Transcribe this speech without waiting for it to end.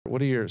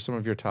What are some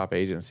of your top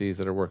agencies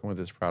that are working with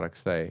this product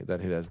say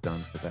that it has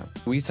done for them?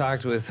 We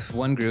talked with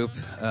one group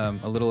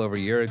a little over a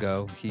year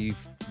ago. He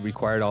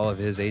required all of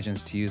his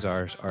agents to use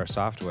our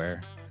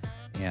software,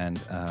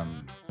 and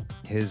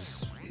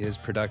his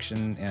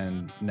production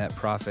and net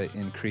profit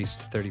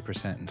increased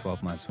 30% in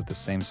 12 months with the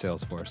same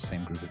sales force,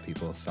 same group of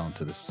people selling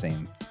to the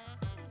same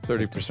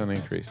 30%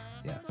 increase.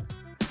 Yeah.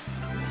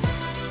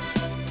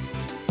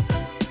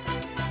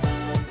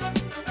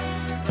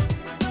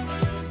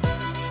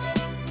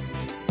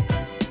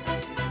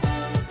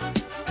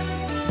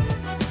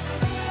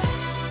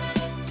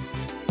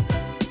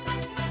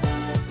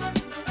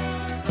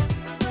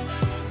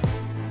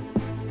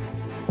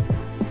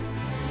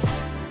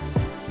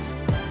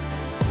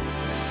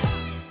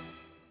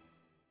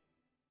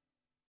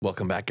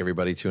 Welcome back,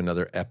 everybody, to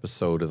another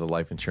episode of the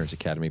Life Insurance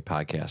Academy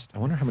podcast. I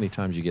wonder how many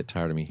times you get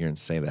tired of me hearing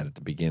say that at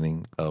the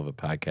beginning of a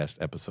podcast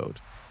episode.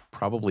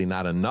 Probably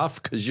not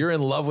enough, because you're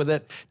in love with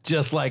it,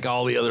 just like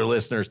all the other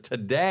listeners.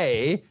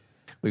 Today,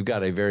 we've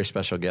got a very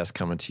special guest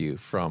coming to you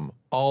from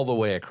all the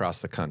way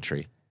across the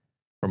country,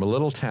 from a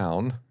little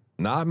town,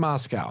 not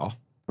Moscow,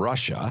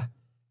 Russia,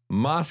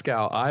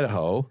 Moscow,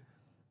 Idaho.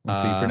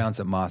 So you pronounce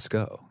it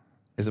Moscow.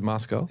 Is it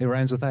Moscow? It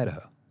rhymes with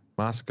Idaho.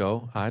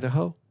 Moscow,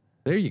 Idaho.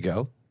 There you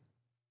go.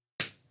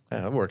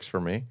 Yeah, that works for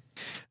me.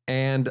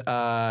 And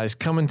he's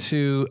coming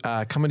to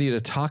you to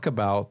talk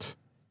about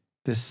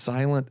this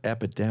silent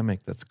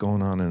epidemic that's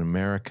going on in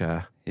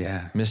America.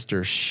 Yeah.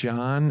 Mr.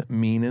 Sean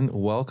Meenan,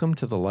 welcome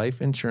to the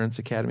Life Insurance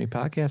Academy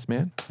podcast,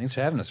 man. Thanks for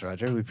having us,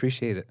 Roger. We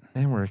appreciate it.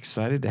 And we're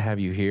excited to have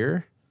you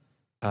here.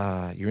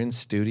 You're in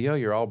studio.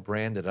 You're all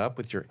branded up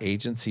with your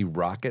agency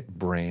Rocket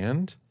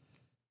brand.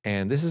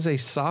 And this is a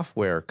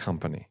software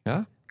company,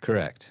 huh?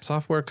 Correct.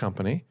 Software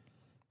company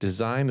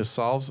designed to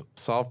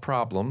solve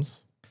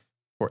problems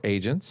for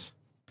agents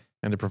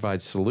and to provide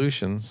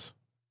solutions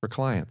for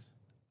clients.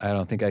 I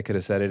don't think I could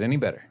have said it any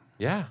better.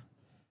 Yeah.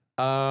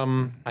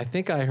 I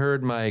think I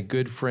heard my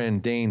good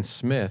friend Dane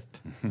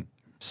Smith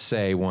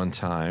say one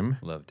time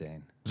Love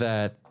Dane.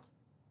 that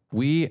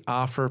we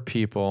offer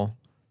people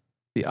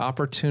the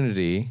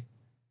opportunity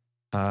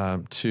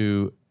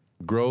to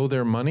grow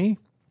their money.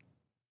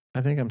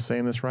 I think I'm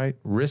saying this right.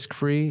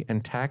 Risk-free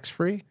and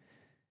tax-free.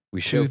 We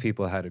show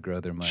people how to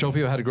grow their money. Show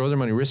people how to grow their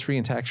money risk-free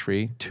and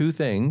tax-free. Two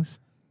things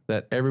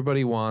that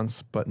everybody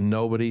wants, but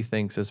nobody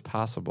thinks is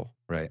possible.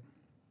 Right.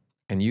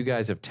 And you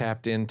guys have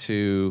tapped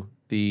into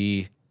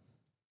the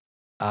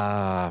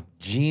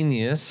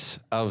genius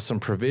of some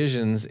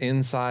provisions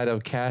inside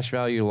of cash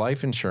value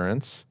life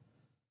insurance,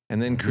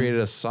 and then created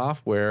a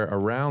software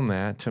around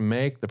that to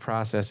make the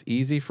process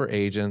easy for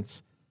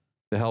agents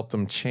to help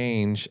them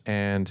change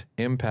and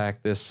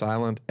impact this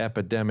silent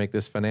epidemic,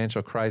 this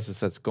financial crisis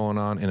that's going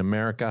on in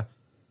America.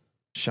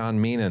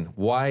 Sean Meenan,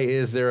 why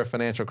is there a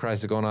financial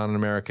crisis going on in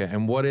America?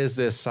 And what is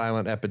this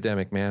silent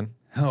epidemic, man?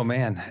 Oh,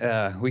 man.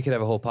 We could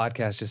have a whole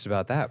podcast just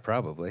about that,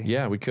 probably.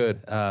 Yeah, we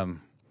could.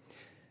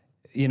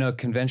 You know,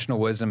 conventional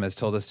wisdom has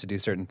told us to do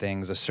certain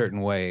things a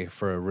certain way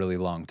for a really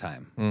long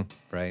time,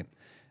 right?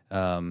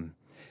 Go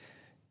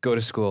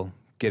to school,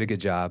 get a good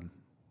job,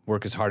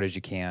 work as hard as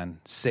you can,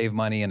 save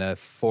money in a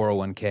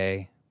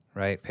 401k,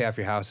 right? Pay off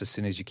your house as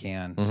soon as you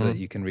can so that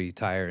you can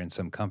retire in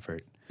some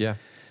comfort. Yeah.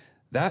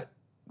 That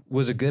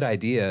was a good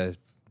idea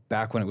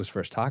back when it was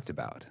first talked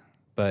about,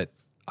 but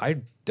I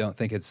don't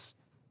think it's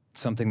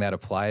something that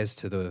applies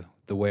to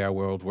the way our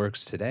world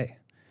works today.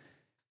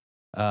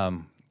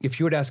 If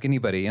you were to ask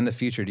anybody in the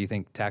future, do you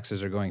think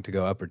taxes are going to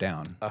go up or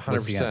down?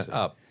 100%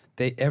 up.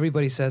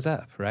 Everybody says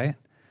up, right?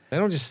 They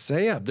don't just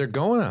say up; they're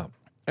going up.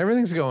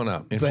 Everything's going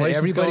up. Inflation's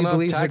everybody going up.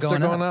 believes Taxes they're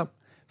are going up.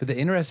 But the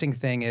interesting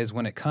thing is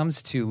when it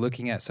comes to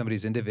looking at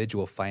somebody's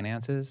individual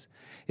finances,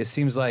 it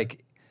seems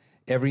like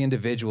every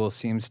individual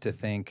seems to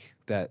think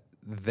that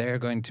they're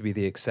going to be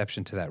the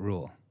exception to that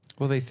rule.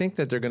 Well, they think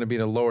that they're going to be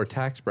in a lower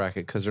tax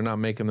bracket because they're not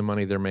making the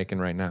money they're making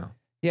right now.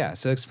 Yeah,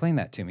 so explain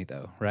that to me,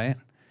 though, right?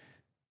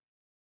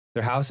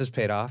 Their house is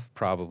paid off,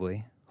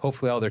 probably.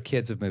 Hopefully all their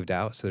kids have moved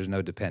out, so there's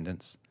no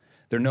dependents.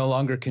 They're no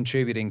longer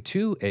contributing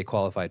to a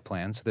qualified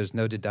plan, so there's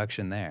no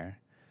deduction there.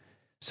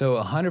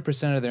 So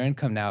 100% of their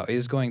income now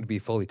is going to be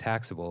fully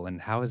taxable, and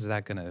how is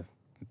that going to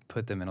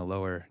put them in a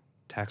lower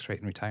tax rate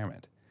in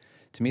retirement?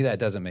 To me, that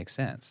doesn't make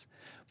sense.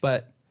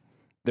 But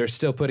they're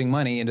still putting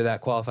money into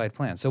that qualified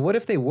plan. So what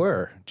if they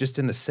were just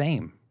in the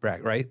same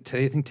bracket, right?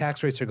 They think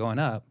tax rates are going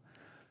up.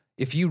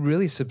 If you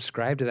really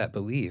subscribe to that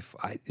belief,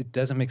 it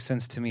doesn't make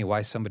sense to me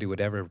why somebody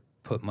would ever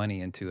put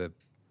money into a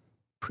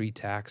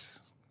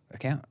pre-tax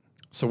account.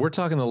 So we're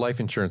talking to life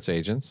insurance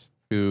agents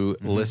who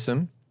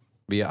listen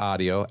via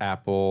audio,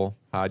 Apple,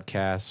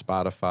 Podcast,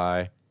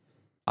 Spotify,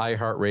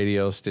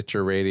 iHeartRadio,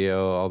 Stitcher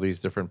Radio, all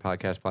these different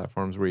podcast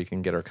platforms where you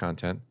can get our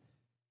content.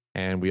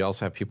 And we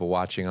also have people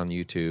watching on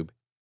YouTube.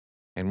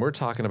 And we're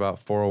talking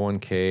about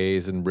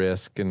 401ks and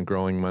risk and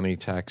growing money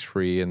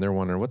tax-free. And they're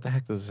wondering, what the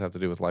heck does this have to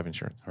do with life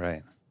insurance?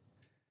 Right.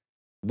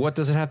 What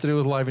does it have to do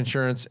with life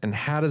insurance, and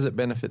how does it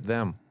benefit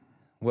them?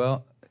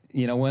 Well,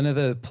 you know, one of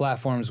the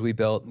platforms we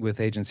built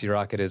with Agency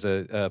Rocket is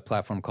a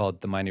platform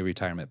called the Mighty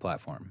Retirement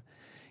Platform.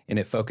 And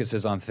it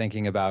focuses on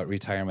thinking about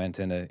retirement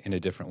in a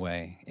different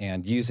way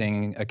and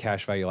using a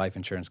cash value life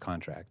insurance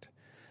contract.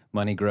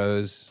 Money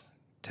grows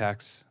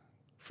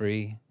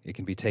tax-free. It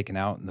can be taken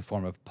out in the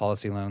form of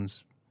policy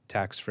loans,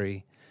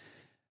 tax-free.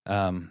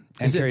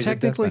 Is it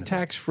technically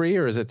tax-free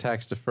or is it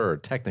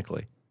tax-deferred?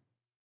 Technically.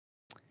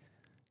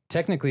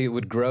 Technically, it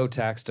would grow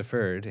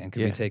tax-deferred and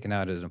could be taken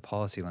out as a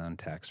policy loan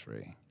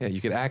tax-free. Yeah,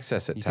 you could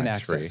access it tax-free. You can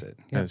access it.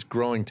 And it's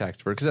growing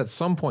tax-deferred. Because at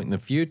some point in the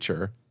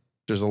future,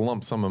 there's a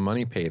lump sum of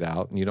money paid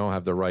out and you don't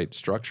have the right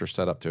structure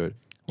set up to it.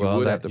 You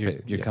would have to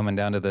pay. You're coming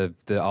down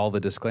to all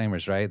the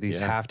disclaimers, right? These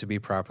have to be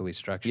properly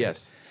structured.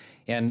 Yes.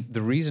 And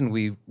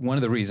one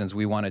of the reasons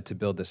we wanted to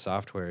build this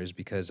software is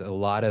because a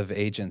lot of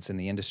agents in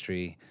the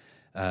industry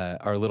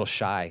are a little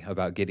shy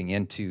about getting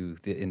into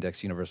the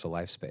index universal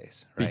life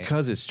space, right?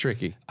 Because it's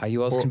tricky.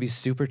 IULs can be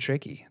super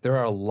tricky. There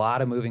are a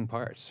lot of moving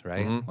parts,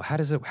 right? Mm-hmm.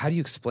 Well, how do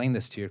you explain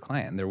this to your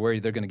client? And they're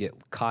worried they're going to get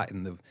caught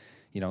in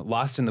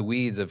lost in the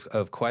weeds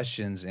of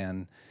questions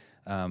and,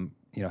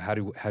 how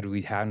do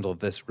we handle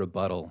this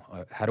rebuttal?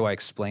 How do I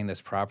explain this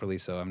properly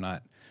so I'm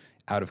not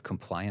out of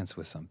compliance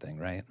with something,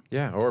 right?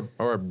 Yeah,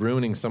 or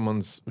ruining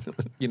someone's,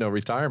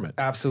 retirement.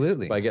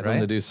 Absolutely. By getting them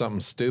to do something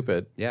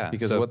stupid. Yeah.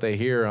 Because what they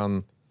hear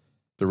on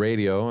the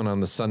radio and on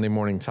the Sunday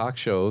morning talk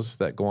shows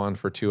that go on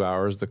for 2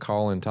 hours, the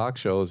call-in talk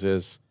shows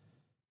is,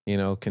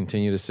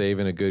 continue to save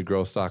in a good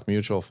growth stock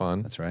mutual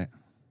fund. That's right.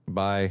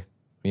 Buy,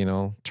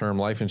 term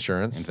life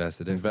insurance. Invest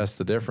the difference. Invest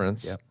the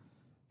difference. Yep.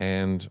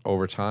 And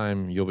over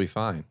time, you'll be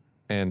fine.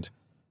 And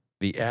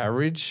the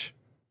average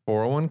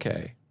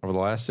 401k over the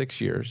last 6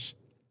 years,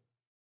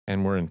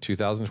 and we're in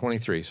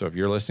 2023. So if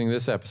you're listening to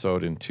this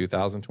episode in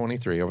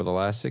 2023, over the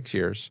last 6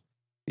 years,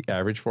 the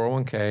average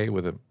 401k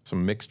with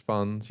some mixed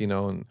funds,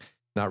 and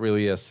not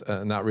really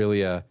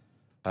a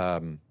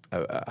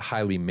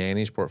highly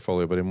managed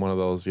portfolio, but in one of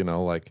those,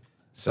 like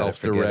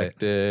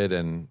self-directed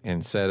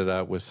and set it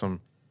up with some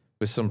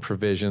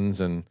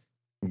provisions and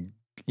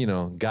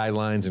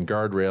guidelines and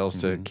guardrails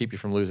to keep you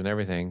from losing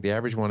everything. The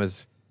average one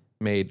is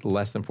made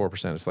less than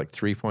 4%. It's like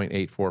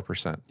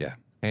 3.84%. Yeah.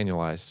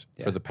 Annualized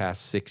for the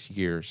past 6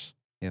 years.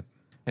 Yep.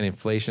 And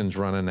inflation's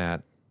running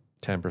at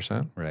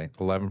 10%. Right.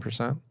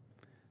 11%.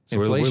 So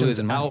we're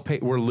losing money.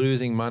 We're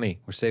losing money.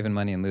 We're saving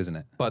money and losing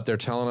it. But they're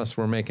telling us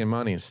we're making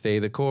money and stay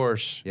the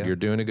course. Yep. You're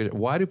doing a good.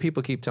 Why do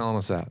people keep telling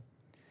us that?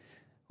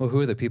 Well,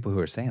 who are the people who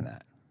are saying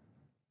that?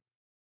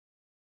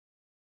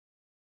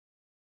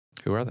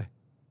 Who are they?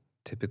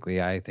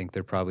 Typically, I think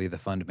they're probably the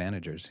fund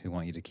managers who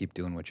want you to keep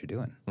doing what you're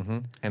doing. Mm-hmm.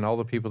 And all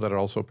the people that are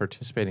also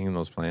participating in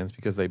those plans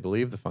because they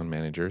believe the fund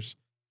managers.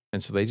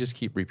 And so they just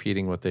keep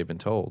repeating what they've been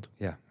told.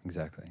 Yeah,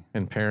 exactly.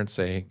 And parents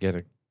say,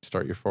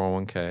 start your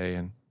 401k.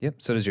 And yep.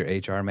 So does your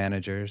HR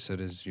manager. So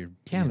does your...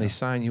 Yeah, and they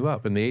sign you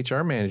up. And the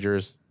HR manager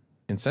is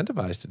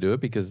incentivized to do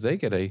it because they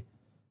get a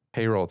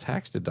payroll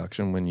tax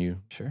deduction when you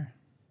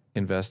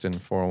invest in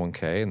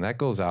 401k. And that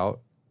goes out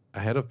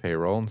ahead of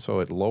payroll. And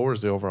so it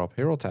lowers the overall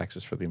payroll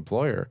taxes for the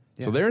employer.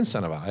 Yeah. So they're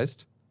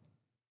incentivized,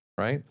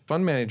 right?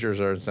 Fund managers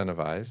are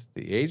incentivized.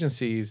 The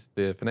agencies,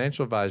 the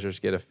financial advisors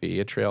get a fee,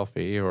 a trail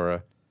fee,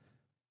 or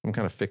some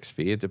kind of fixed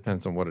fee. It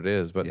depends on what it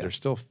is, but there's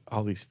still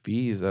all these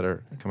fees that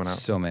are coming out.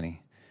 So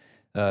many.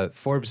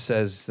 Forbes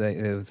says that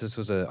this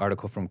was an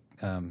article from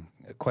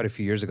quite a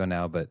few years ago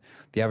now, but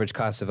the average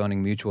cost of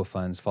owning mutual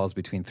funds falls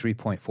between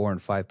 3.4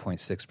 and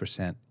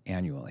 5.6%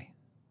 annually.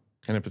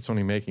 And if it's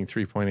only making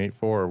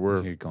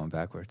 3.84, you're going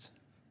backwards.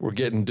 We're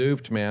getting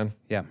duped, man.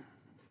 Yeah.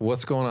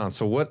 What's going on?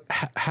 So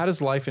how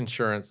does life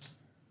insurance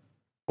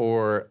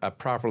or a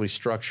properly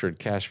structured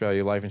cash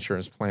value life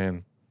insurance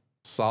plan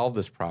solve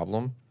this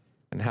problem?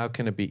 And how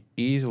can it be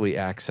easily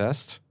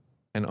accessed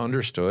and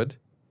understood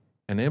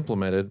and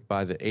implemented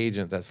by the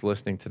agent that's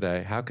listening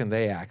today? How can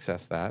they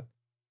access that?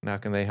 And how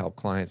can they help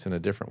clients in a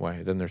different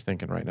way than they're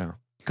thinking right now?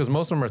 Because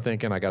most of them are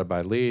thinking, I got to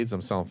buy leads.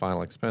 I'm selling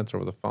final expense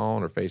over the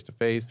phone or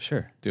face-to-face.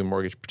 Sure. Do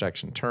mortgage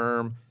protection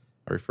term.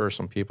 I refer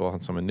some people on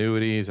some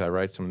annuities. I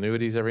write some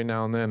annuities every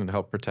now and then and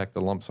help protect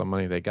the lump sum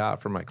money they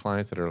got for my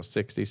clients that are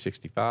 60,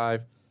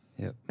 65.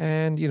 Yep.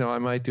 And, I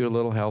might do a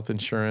little health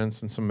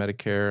insurance and some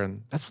Medicare.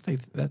 And that's what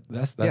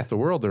that's the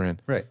world they're in.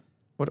 Right.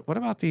 What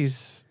about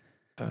these?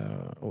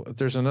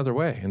 There's another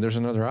way and there's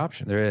another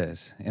option. There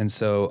is. And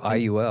so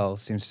IUL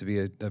seems to be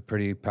a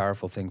pretty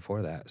powerful thing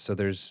for that. So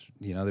there's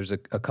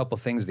a couple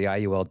things the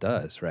IUL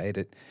does, right?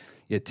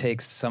 It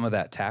takes some of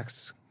that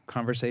tax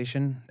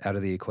conversation out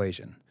of the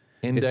equation.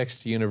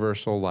 Indexed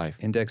universal life.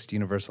 Indexed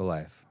universal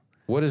life.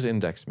 What does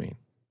indexed mean?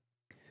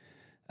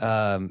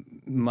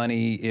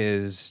 Money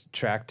is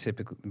tracked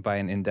typically by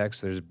an index.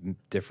 There's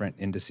different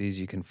indices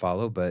you can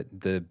follow, but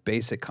the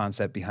basic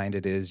concept behind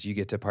it is you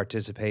get to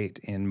participate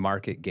in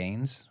market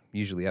gains,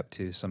 usually up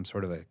to some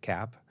sort of a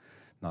cap,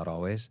 not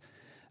always,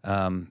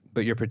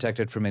 but you're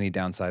protected from any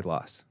downside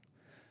loss.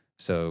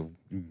 So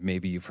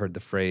maybe you've heard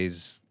the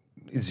phrase,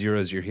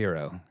 zero's your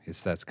hero.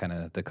 That's kind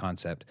of the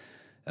concept.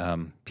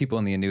 People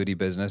in the annuity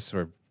business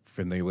are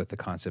familiar with the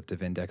concept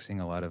of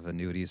indexing. A lot of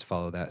annuities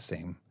follow that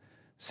same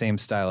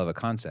style of a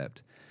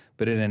concept.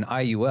 But in an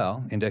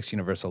IUL, Indexed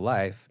Universal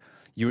Life,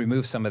 you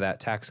remove some of that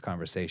tax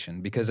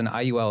conversation because an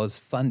IUL is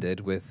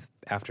funded with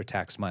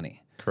after-tax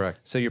money. Correct.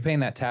 So you're paying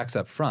that tax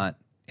up front,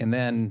 and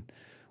then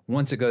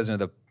once it goes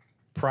into the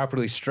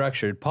properly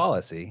structured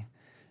policy,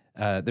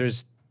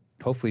 there's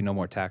hopefully no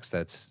more tax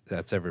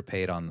that's ever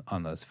paid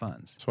on those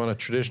funds. So on a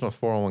traditional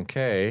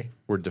 401k,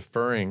 we're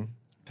deferring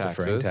taxes.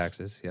 Deferring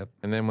taxes, yep.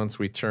 And then once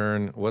we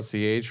turn, what's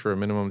the age for a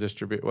minimum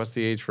distribution? What's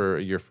the age for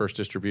your first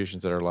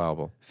distributions that are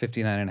allowable?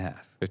 59 and a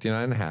half.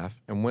 59 and a half.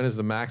 And when is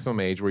the maximum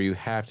age where you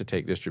have to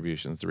take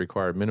distributions, the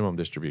required minimum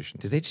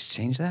distributions? Did they just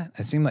change that?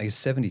 It seemed like it's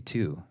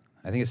 72.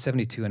 I think it's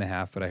 72 and a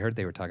half, but I heard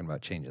they were talking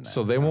about changing that.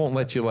 So they won't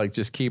let you like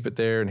just keep it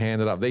there and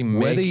hand it off. They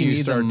make Whether you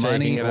need start the taking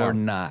money it or out.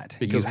 not.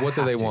 Because what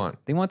do they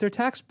want? They want their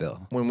tax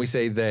bill. When we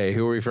say they,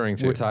 who are we referring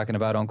to? We're talking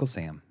about Uncle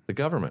Sam. The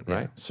government,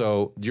 right?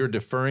 So you're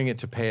deferring it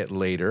to pay it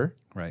later.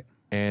 Right.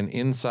 And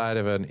inside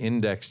of an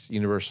indexed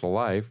universal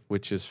life,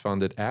 which is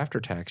funded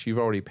after tax, you've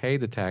already paid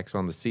the tax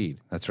on the seed.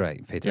 That's right.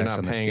 You pay You're tax not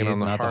on the paying seed, it on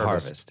the not harvest. the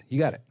harvest. You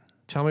got it.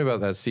 Tell me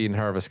about that seed and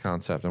harvest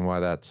concept and why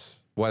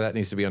that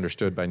needs to be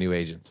understood by new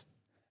agents.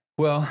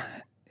 Well,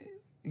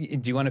 do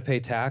you want to pay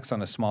tax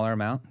on a smaller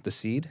amount, the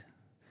seed,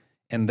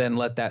 and then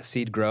let that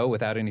seed grow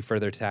without any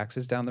further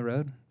taxes down the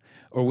road?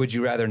 Or would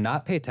you rather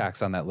not pay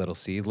tax on that little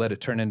seed, let it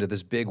turn into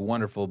this big,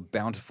 wonderful,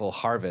 bountiful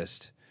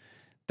harvest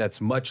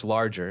that's much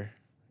larger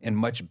and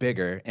much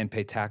bigger and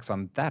pay tax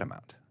on that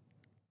amount?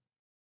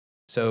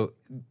 So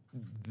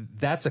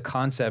that's a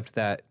concept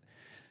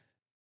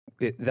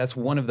that's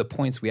one of the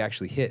points we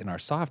actually hit in our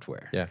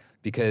software. Yeah.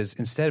 Because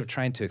instead of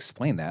trying to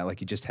explain that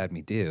like you just had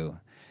me do,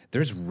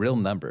 there's real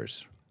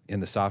numbers in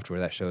the software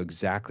that show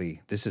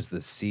exactly this is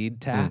the seed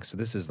tax,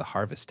 this is the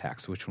harvest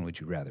tax. Which one would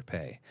you rather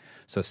pay?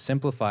 So it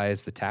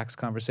simplifies the tax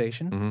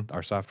conversation,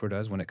 our software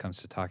does, when it comes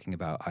to talking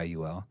about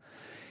IUL.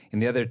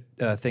 And the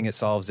other thing it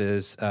solves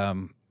is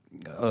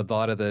a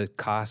lot of the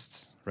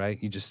costs, right?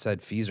 You just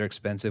said fees are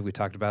expensive. We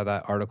talked about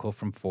that article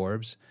from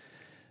Forbes.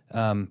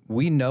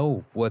 We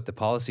know what the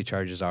policy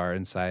charges are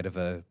inside of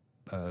a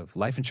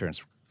life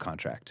insurance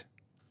contract.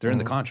 They're in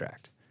the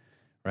contract.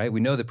 Right?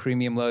 We know the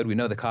premium load. We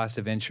know the cost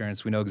of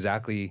insurance. We know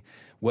exactly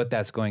what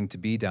that's going to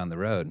be down the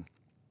road.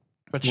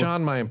 But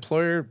Sean, my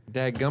employer,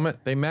 dadgummit,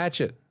 they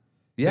match it.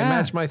 Yeah. They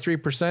match my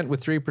 3%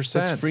 with 3%.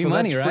 That's free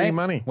money, right? Free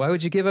money. Why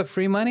would you give up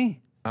free money?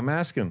 I'm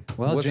asking.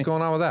 Well, what's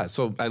going on with that?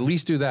 So at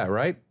least do that,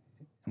 right?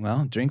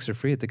 Well, drinks are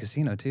free at the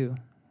casino too.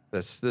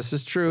 This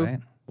is true. Right.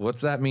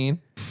 What's that mean?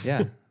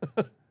 Yeah.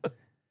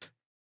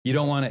 You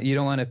don't want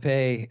to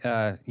pay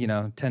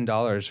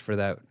 $10 for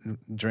that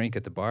drink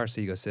at the bar,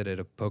 so you go sit at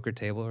a poker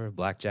table or a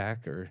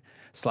blackjack or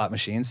slot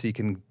machine so you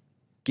can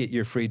get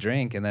your free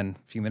drink, and then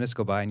a few minutes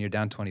go by and you're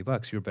down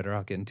 $20. You're better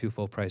off getting 2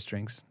 full price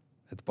drinks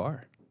at the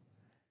bar,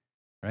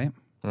 right?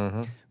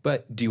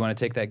 But do you want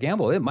to take that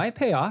gamble? It might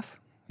pay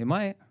off. It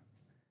might.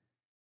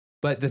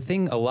 But the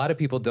thing a lot of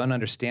people don't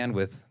understand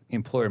with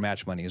employer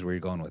match money is where you're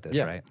going with this,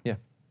 right? Yeah.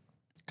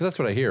 Because that's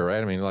what I hear,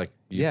 right? I mean, like,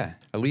 Yeah.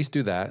 at least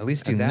do that. At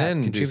least do and that. Then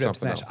do Contribute up to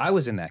the something match. else. I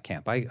was in that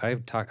camp.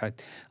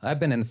 I've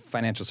been in the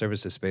financial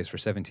services space for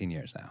 17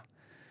 years now,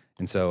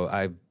 and so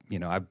I've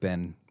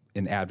been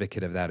an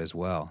advocate of that as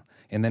well.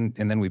 And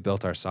then we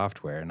built our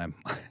software, and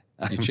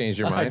You changed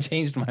your I mind?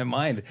 changed my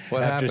mind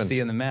What after happened?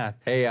 seeing the math.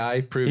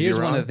 AI proved Here's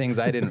you wrong? one of the things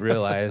I didn't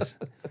realize.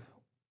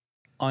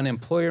 On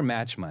employer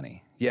match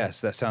money,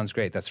 yes, that sounds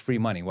great. That's free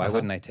money. Why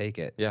wouldn't I take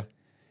it? Yeah.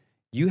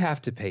 You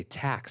have to pay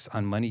tax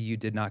on money you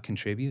did not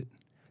contribute,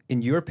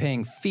 and you're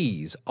paying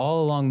fees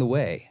all along the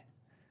way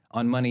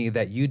on money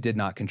that you did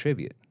not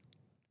contribute.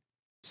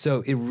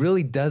 So it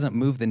really doesn't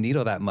move the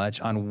needle that much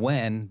on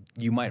when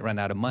you might run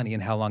out of money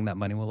and how long that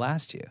money will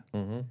last you.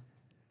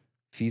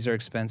 Fees are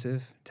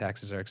expensive,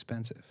 taxes are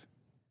expensive.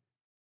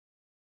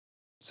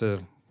 So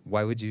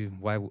why would you?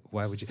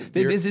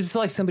 It's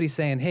like somebody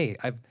saying, "Hey,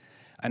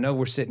 I know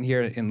we're sitting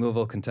here in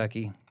Louisville,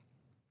 Kentucky.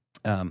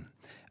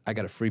 I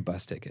got a free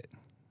bus ticket.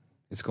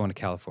 It's going to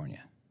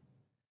California.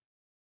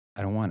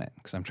 I don't want it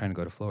because I'm trying to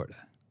go to Florida.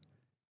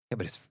 Yeah,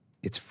 but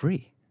it's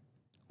free.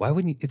 Why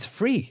wouldn't you? It's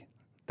free.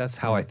 That's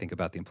how I think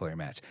about the employer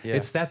match. Yeah.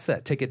 That's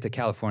that ticket to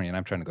California, and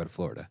I'm trying to go to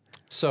Florida.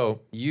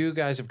 So you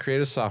guys have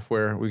created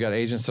software. We've got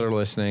agents that are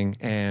listening,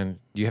 and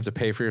you have to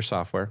pay for your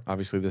software.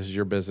 Obviously, this is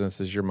your business.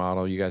 This is your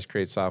model. You guys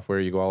create software.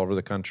 You go all over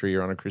the country.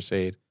 You're on a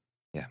crusade.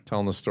 Yeah.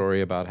 Telling the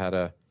story about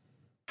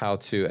how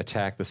to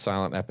attack the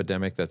silent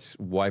epidemic that's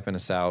wiping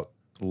us out,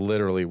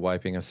 literally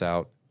wiping us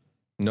out.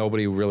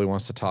 Nobody really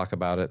wants to talk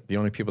about it. The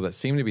only people that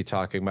seem to be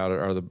talking about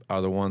it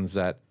are the ones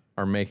that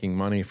are making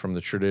money from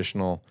the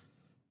traditional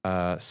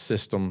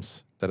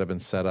systems that have been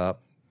set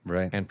up,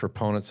 Right. and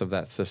proponents of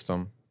that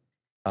system.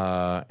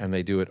 And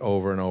they do it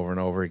over and over and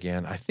over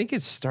again. I think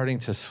it's starting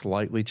to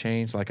slightly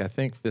change. Like, I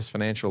think this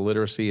financial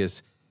literacy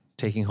is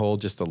taking hold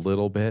just a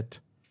little bit.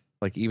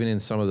 Like, even in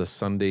some of the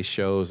Sunday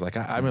shows, like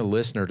I'm a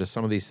listener to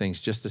some of these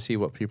things just to see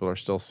what people are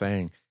still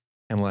saying.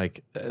 And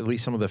like, at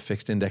least some of the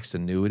fixed indexed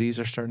annuities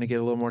are starting to get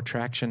a little more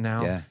traction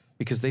now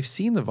because they've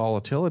seen the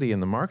volatility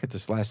in the market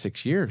this last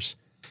 6 years.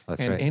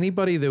 That's and right.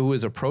 anybody who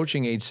is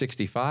approaching age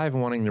 65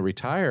 and wanting to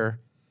retire,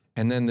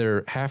 and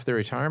then half their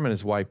retirement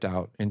is wiped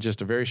out in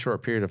just a very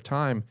short period of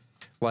time,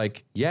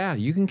 Like, yeah,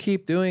 you can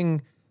keep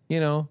doing,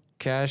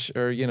 cash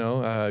or,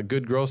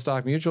 good growth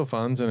stock mutual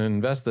funds and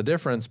invest the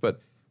difference. But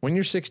when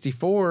you're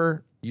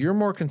 64, you're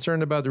more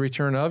concerned about the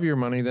return of your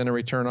money than a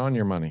return on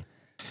your money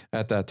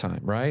at that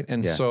time, right?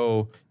 And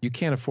so you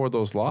can't afford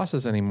those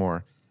losses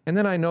anymore. And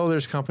then I know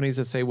there's companies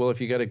that say, well, if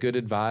you got a good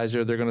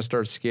advisor, they're going to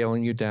start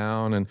scaling you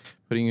down and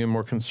putting you in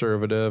more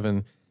conservative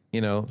and,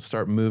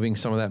 start moving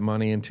some of that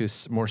money into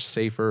more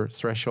safer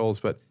thresholds.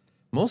 But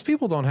most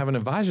people don't have an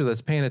advisor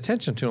that's paying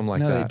attention to them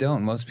like that. No, they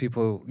don't. Most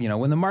people,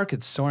 when the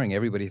market's soaring,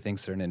 everybody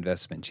thinks they're an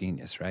investment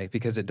genius, right?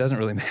 Because it doesn't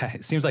really matter.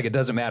 It seems like it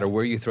doesn't matter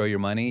where you throw your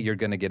money, you're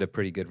going to get a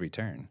pretty good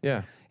return.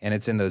 Yeah. And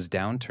it's in those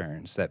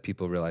downturns that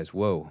people realize,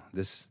 whoa,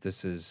 this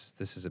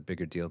is a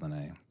bigger deal than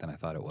I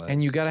thought it was.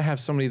 And you got to have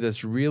somebody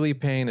that's really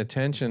paying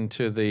attention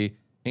to the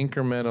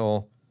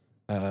incremental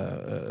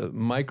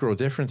micro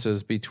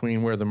differences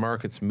between where the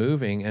market's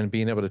moving and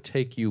being able to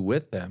take you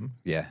with them.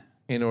 Yeah.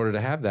 In order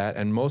to have that.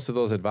 And most of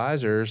those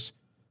advisors,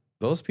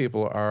 those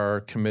people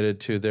are committed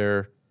to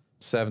their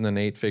 7 and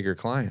 8 figure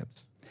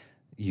clients.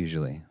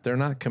 Usually. They're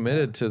not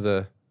committed to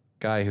the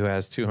guy who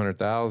has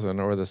 200,000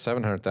 or the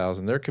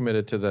 700,000. They're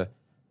committed to the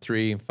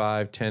 3,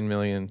 5, 10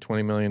 million,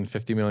 20 million,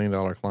 $50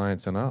 million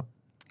clients and up.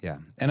 Yeah.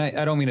 And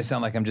I don't mean to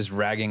sound like I'm just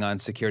ragging on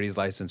securities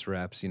license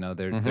reps.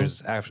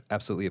 There's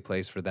absolutely a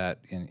place for that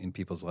in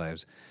people's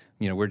lives.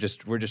 We're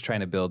just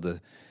trying to build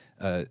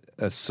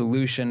a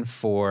solution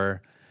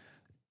for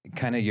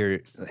kind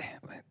of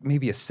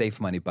maybe a safe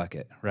money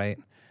bucket, right?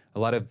 A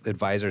lot of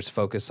advisors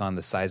focus on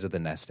the size of the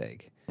nest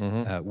egg.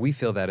 We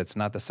feel that it's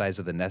not the size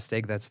of the nest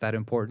egg that's that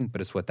important, but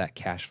it's what that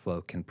cash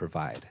flow can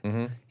provide.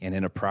 And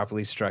in a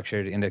properly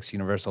structured index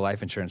universal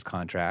life insurance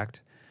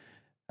contract,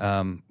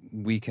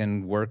 we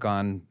can work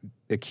on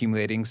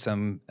accumulating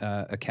some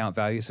account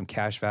value, some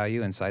cash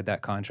value inside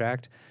that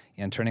contract,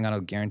 and turning on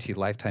a guaranteed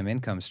lifetime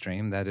income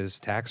stream that is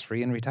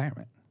tax-free in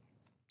retirement.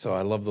 So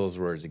I love those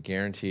words, a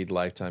guaranteed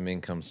lifetime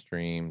income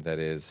stream that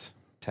is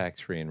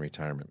tax-free in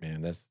retirement,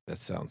 man. That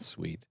sounds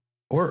sweet.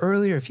 Or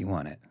earlier if you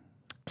want it.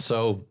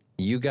 So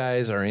you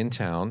guys are in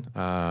town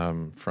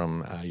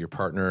from your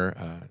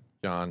partner,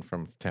 John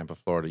from Tampa,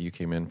 Florida. You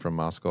came in from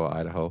Moscow,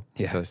 Idaho.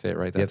 Yeah. Did I say it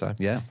right that time?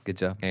 Yeah, good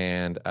job.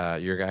 And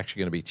you're actually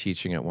going to be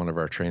teaching at one of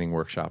our training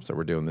workshops that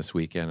we're doing this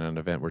weekend, an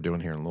event we're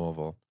doing here in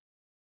Louisville.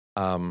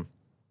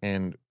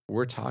 And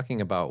we're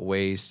talking about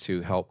ways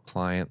to help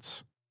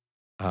clients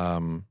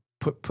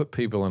put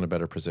people in a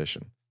better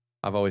position.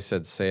 I've always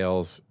said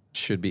sales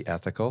should be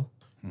ethical.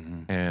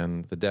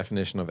 And the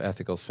definition of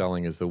ethical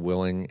selling is the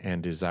willing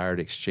and desired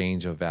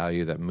exchange of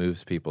value that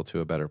moves people to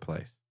a better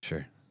place.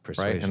 Sure.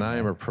 Persuasion. Right? And I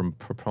am a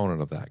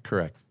proponent of that.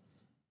 Correct.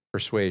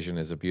 Persuasion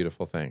is a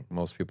beautiful thing.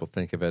 Most people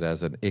think of it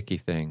as an icky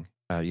thing,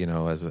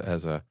 as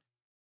a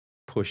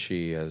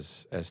pushy,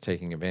 as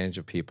taking advantage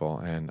of people.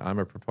 And I'm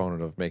a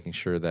proponent of making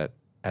sure that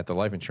at the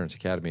Life Insurance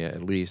Academy,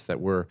 at least,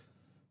 that we're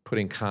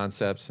putting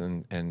concepts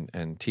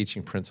and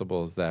teaching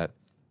principles that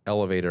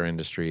elevate our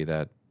industry,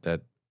 that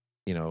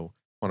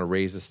want to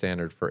raise the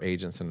standard for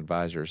agents and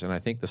advisors. And I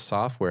think the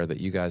software that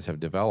you guys have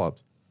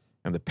developed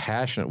and the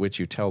passion at which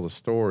you tell the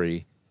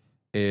story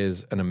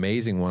is an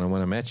amazing one. And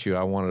when I met you,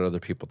 I wanted other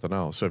people to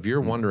know. So if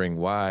you're wondering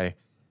why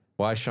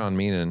Sean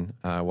Meenan,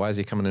 why is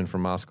he coming in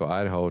from Moscow,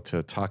 Idaho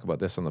to talk about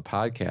this on the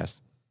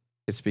podcast?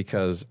 It's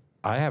because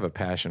I have a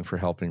passion for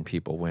helping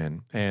people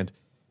win. And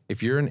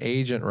if you're an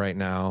agent right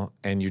now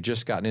and you've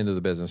just gotten into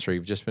the business or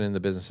you've just been in the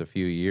business a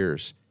few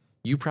years,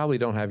 you probably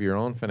don't have your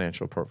own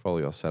financial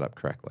portfolio set up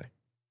correctly.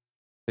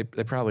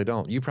 They probably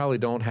don't. You probably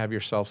don't have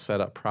yourself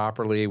set up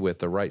properly with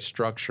the right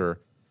structure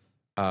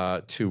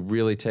to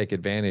really take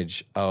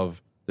advantage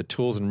of the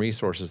tools and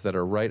resources that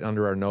are right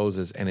under our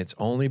noses, and it's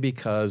only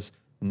because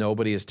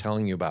nobody is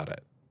telling you about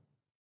it.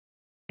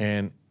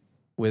 And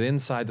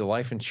inside the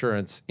life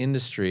insurance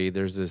industry,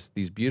 there's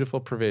these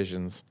beautiful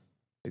provisions,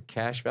 with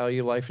cash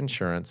value life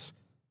insurance,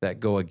 that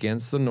go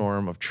against the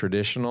norm of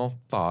traditional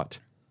thought.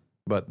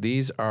 But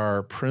these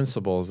are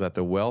principles that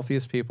the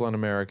wealthiest people in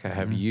America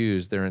have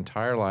used their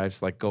entire lives.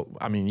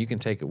 You can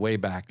take it way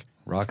back.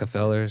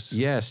 Rockefellers.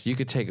 Yes, you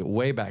could take it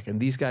way back. And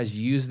these guys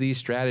use these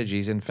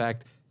strategies. In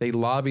fact, they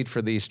lobbied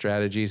for these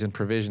strategies and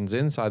provisions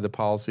inside the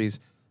policies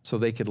so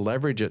they could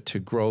leverage it to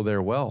grow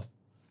their wealth.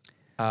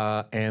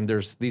 And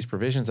there's these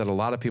provisions that a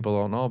lot of people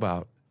don't know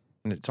about.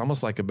 And it's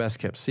almost like a best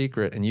kept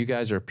secret. And you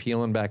guys are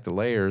peeling back the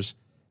layers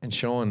and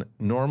showing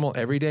normal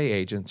everyday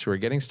agents who are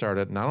getting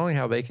started not only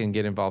how they can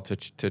get involved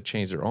to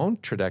change their own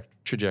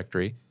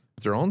trajectory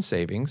with their own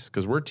savings,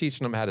 because we're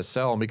teaching them how to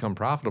sell and become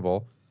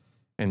profitable,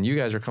 and you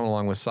guys are coming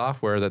along with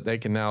software that they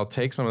can now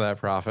take some of that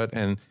profit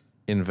and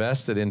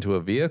invest it into a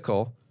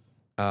vehicle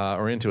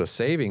or into a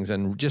savings,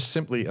 and just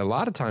simply a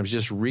lot of times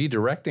just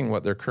redirecting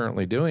what they're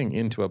currently doing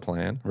into a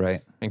plan,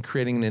 right, and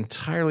creating an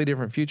entirely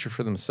different future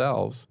for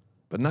themselves.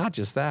 But not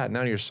just that,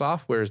 now your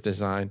software is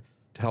designed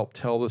to help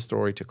tell the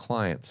story to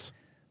clients.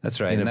 That's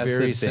right. In a that's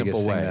very the simple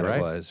biggest way, thing that right?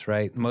 it was,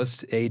 right?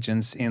 Most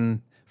agents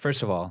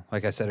first of all,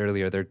 like I said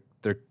earlier, they're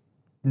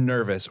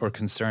nervous or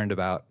concerned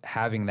about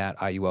having that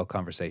IUL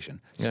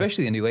conversation,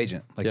 especially a new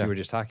agent, like you were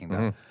just talking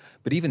about.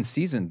 But even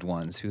seasoned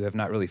ones who have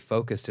not really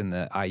focused in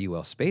the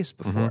IUL space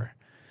before,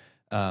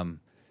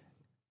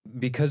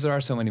 because there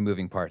are so many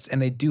moving parts,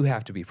 and they do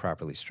have to be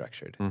properly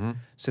structured.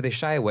 So they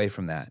shy away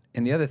from that.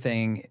 And the other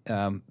thing,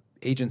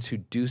 agents who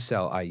do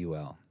sell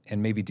IUL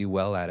and maybe do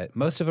well at it,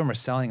 most of them are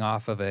selling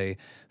off of a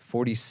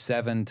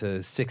 47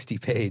 to 60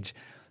 page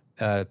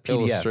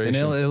PDF, an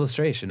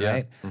illustration,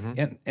 right?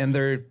 And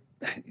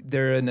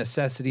they're a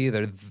necessity.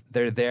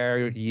 They're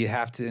there. You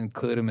have to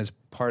include them as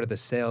part of the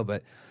sale,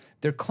 but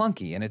they're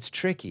clunky and it's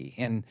tricky.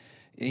 And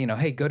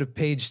hey, go to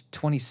page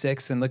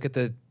 26 and look at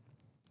the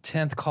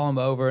 10th column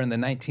over and the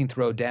 19th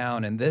row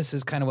down, and this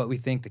is kind of what we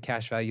think the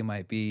cash value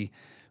might be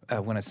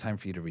when it's time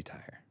for you to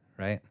retire,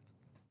 right?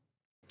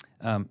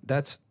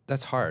 That's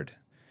hard.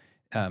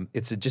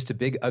 It's just a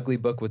big ugly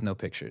book with no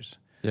pictures.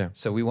 Yeah.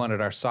 So we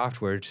wanted our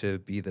software to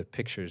be the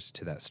pictures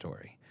to that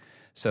story.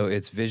 So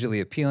it's visually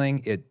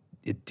appealing.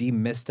 It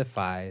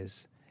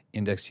demystifies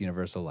indexed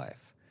universal life.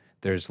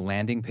 There's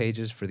landing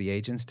pages for the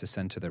agents to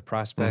send to their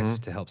prospects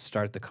to help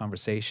start the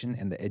conversation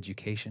and the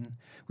education.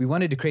 We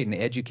wanted to create an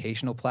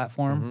educational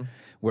platform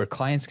where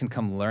clients can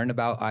come learn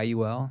about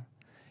IUL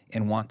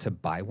and want to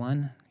buy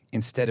one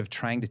instead of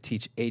trying to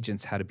teach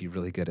agents how to be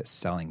really good at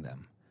selling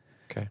them.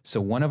 Okay. So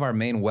one of our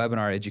main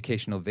webinar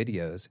educational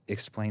videos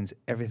explains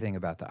everything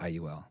about the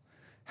IUL,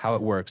 how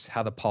it works,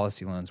 how the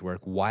policy loans work,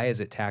 why is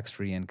it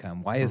tax-free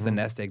income, why is the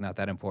nest egg not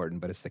that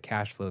important, but it's the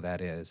cash flow that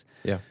is.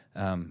 Yeah.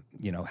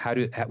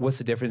 What's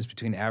the difference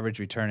between average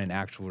return and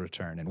actual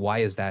return, and why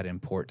is that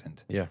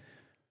important? Yeah.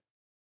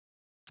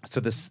 So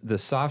the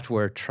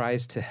software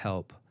tries to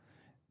help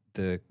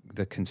the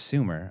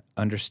consumer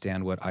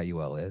understand what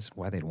IUL is,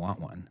 why they'd want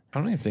one. I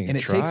don't even think and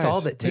it takes tries.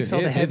 all the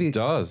heavy. It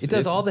does. It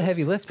does all the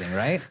heavy lifting,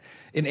 right?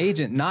 An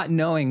agent not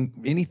knowing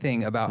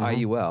anything about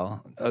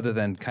IUL other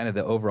than kind of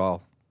the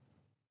overall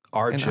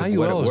arch and of IUL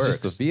what it works. is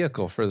just the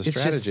vehicle for the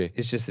strategy.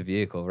 It's just the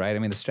vehicle, right? I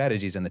mean, the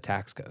strategy's in the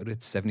tax code.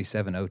 It's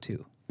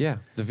 7702. Yeah,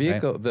 the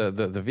vehicle, right?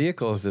 the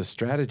vehicle is this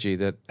strategy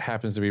that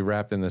happens to be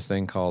wrapped in this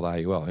thing called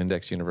IUL,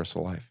 Index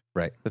Universal Life.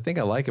 Right. The thing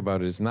I like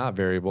about it is not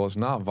variable. It's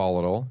not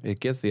volatile.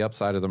 It gets the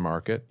upside of the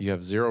market. You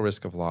have zero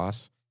risk of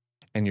loss,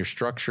 and you're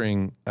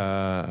structuring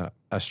a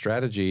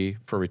strategy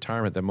for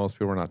retirement that most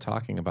people are not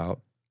talking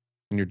about,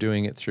 and you're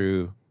doing it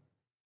through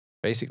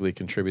basically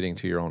contributing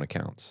to your own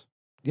accounts.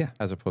 Yeah.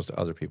 As opposed to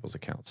other people's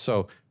accounts.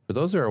 So for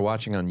those that are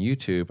watching on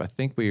YouTube, I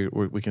think we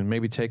can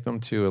maybe take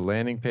them to a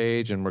landing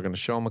page, and we're going to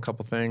show them a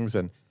couple things.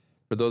 And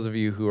for those of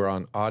you who are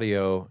on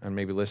audio and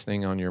maybe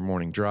listening on your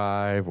morning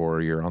drive,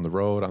 or you're on the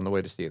road on the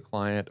way to see a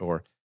client,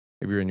 or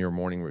maybe you're in your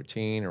morning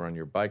routine or on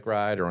your bike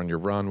ride or on your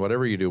run,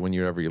 whatever you do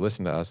whenever you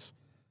listen to us,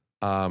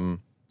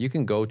 you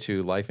can go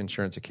to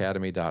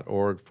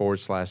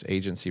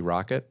lifeinsuranceacademy.org/agency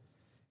rocket,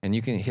 and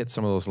you can hit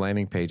some of those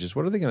landing pages.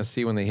 What are they going to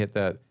see when they hit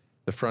the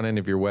front end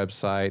of your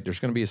website? There's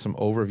going to be some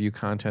overview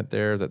content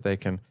there that they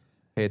can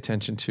pay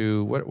attention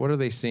to. What are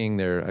they seeing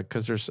there?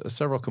 Because there's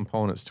several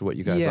components to what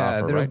you guys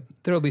offer, right?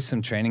 There'll be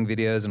some training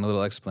videos and a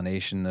little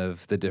explanation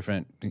of the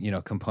different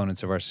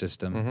components of our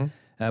system.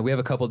 We have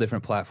a couple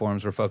different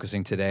platforms. We're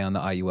focusing today on the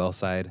IUL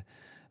side.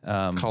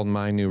 Called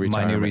My New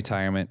Retirement. My New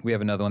Retirement. We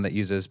have another one that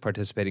uses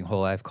participating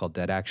whole life called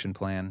Debt Action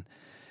Plan.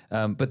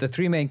 But the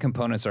three main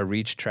components are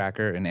Reach,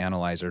 Tracker, and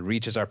Analyzer.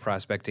 Reach is our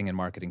prospecting and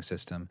marketing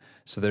system.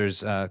 So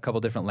there's a couple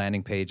different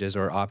landing pages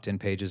or opt-in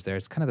pages there.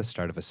 It's kind of the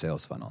start of a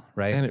sales funnel,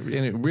 right? And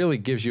it really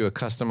gives you a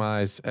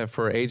customized,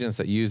 for agents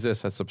that use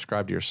this, that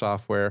subscribe to your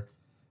software.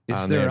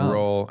 It's their own.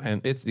 Enroll,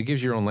 and it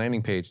gives you your own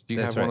landing page. Do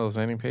you have one of those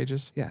landing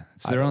pages? Yeah,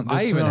 it's their own.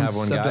 I even have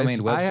one, guys.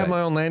 Website. I have my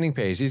own landing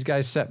page. These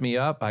guys set me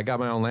up. I got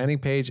my own landing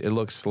page. It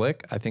looks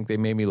slick. I think they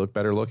made me look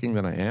better looking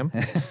than I am.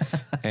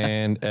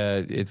 And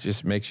it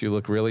just makes you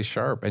look really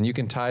sharp. And you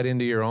can tie it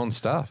into your own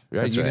stuff,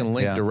 right? You can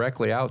link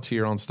directly out to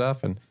your own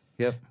stuff and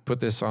put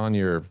this on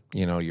your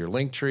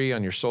link tree,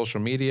 on your social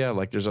media.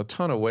 Like, there's a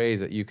ton of ways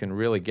that you can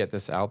really get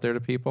this out there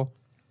to people.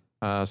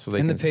 So they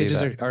and can the pages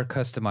see that. are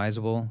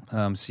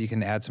customizable, so you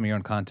can add some of your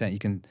own content. You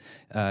can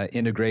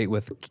integrate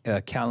with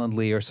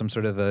Calendly or some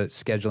sort of a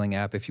scheduling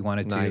app if you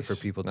wanted to, for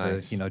people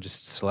to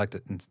just select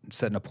it and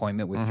set an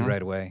appointment with you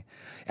right away.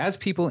 As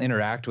people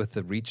interact with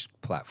the Reach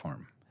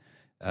platform,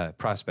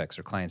 prospects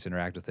or clients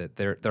interact with it,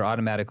 they're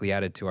automatically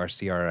added to our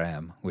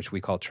CRM, which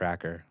we call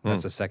Tracker.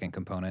 That's the second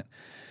component,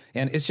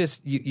 and it's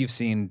just you've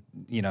seen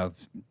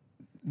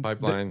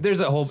pipeline. There's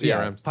a whole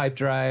pipe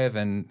drive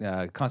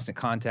and constant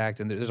contact,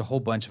 and there's a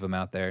whole bunch of them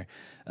out there.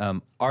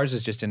 Ours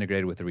is just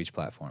integrated with the Reach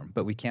platform,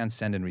 but we can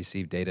send and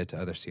receive data to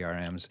other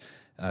CRMs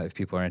if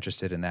people are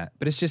interested in that.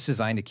 But it's just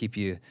designed to keep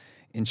you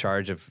in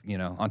charge of,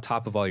 on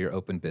top of all your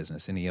open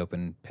business, any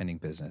open pending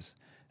business,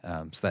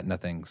 so that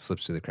nothing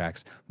slips through the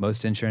cracks.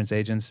 Most insurance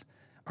agents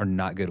are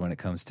not good when it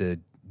comes to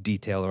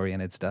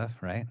detail-oriented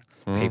stuff, right?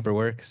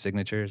 Paperwork,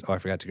 signatures. Oh, I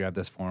forgot to grab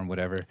this form,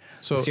 whatever.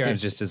 So the CRM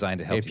is just designed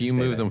to help you. If you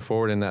move them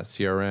forward in that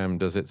CRM,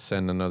 does it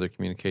send another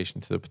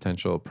communication to the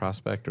potential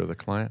prospect or the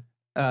client?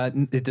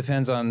 It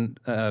depends on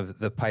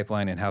the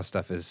pipeline and how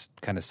stuff is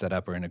kind of set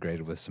up or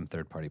integrated with some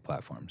third-party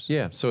platforms.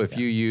 Yeah. So if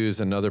you use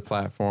another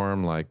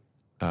platform like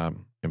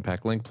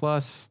Impact Link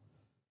Plus,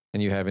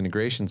 and you have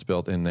integrations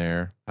built in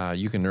there,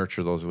 you can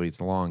nurture those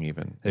leads along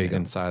even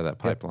inside of that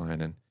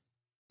pipeline,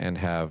 and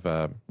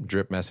have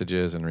drip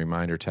messages and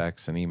reminder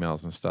texts and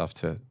emails and stuff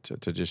to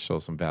just show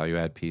some value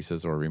add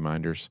pieces or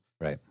reminders.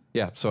 Right.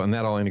 Yeah. So and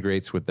that all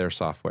integrates with their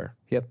software.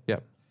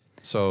 Yep.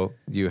 So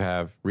you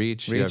have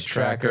reach, you have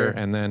tracker,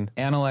 and then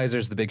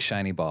Analyzer's the big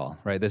shiny ball,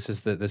 right? This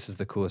is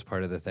the coolest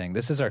part of the thing.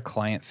 This is our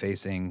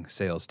client-facing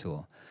sales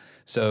tool.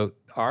 So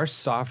our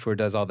software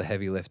does all the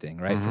heavy lifting,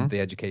 right? From the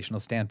educational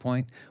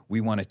standpoint,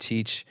 we want to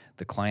teach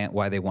the client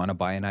why they want to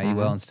buy an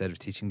IUL instead of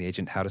teaching the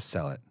agent how to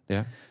sell it.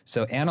 Yeah.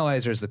 So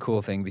Analyzer is the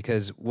cool thing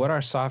because what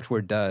our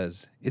software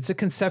does, it's a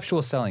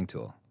conceptual selling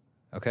tool,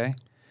 okay?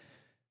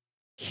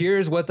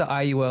 Here's what the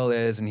IUL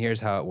is and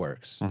here's how it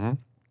works.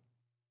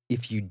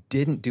 If you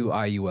didn't do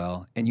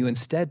IUL and you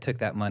instead took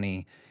that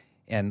money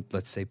and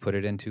let's say put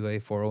it into a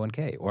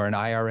 401k or an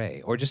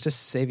IRA or just a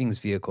savings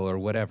vehicle or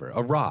whatever,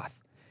 a Roth,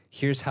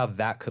 here's how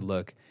that could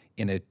look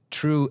in a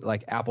true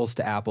like apples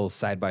to apples,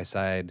 side by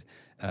side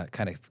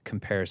kind of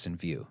comparison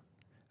view.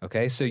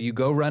 Okay, so you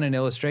go run an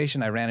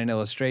illustration. I ran an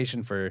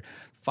illustration for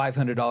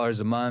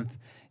 $500 a month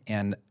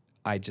and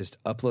I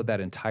just upload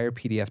that entire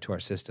PDF to our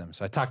system.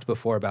 So I talked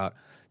before about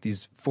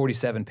these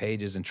 47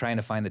 pages and trying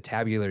to find the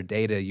tabular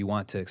data you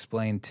want to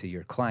explain to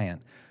your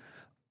client.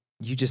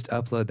 You just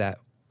upload that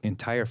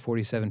entire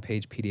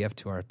 47-page PDF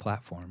to our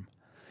platform.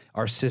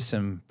 Our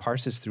system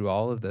parses through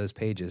all of those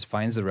pages,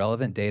 finds the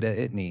relevant data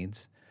it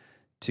needs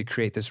to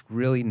create this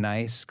really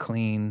nice,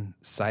 clean,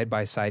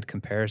 side-by-side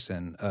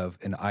comparison of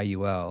an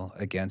IUL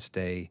against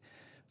a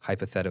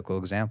hypothetical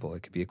example.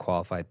 It could be a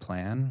qualified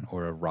plan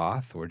or a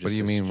Roth or just what do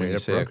you mean when you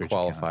say a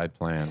qualified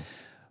plan?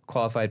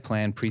 Qualified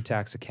plan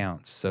pre-tax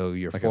accounts. So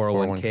your Like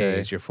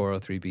 401ks, your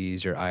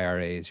 403bs, your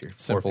IRAs, your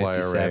Simple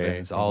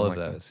 457s, all of like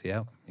those.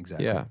 Yeah,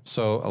 exactly. Yeah.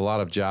 So a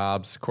lot of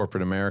jobs,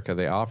 corporate America,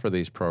 they offer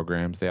these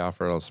programs. They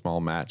offer a small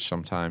match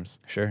sometimes.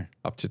 Sure.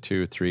 Up to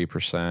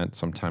 2-3%,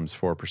 sometimes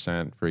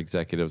 4% for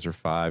executives or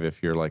 5%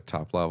 if you're like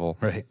top level.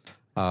 Right.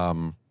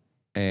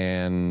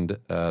 And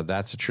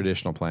that's a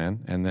traditional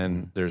plan. And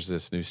then there's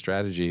this new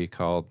strategy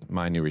called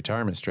My New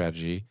Retirement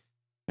Strategy.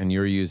 And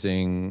you're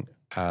using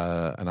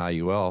an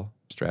IUL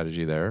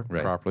strategy there,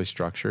 properly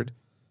structured,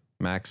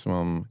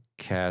 maximum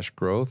cash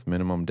growth,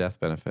 minimum death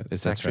benefit.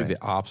 It's actually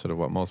the opposite of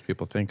what most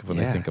people think of when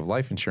they think of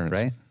life insurance.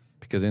 Right.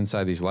 Because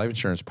inside these life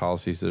insurance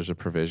policies, there's a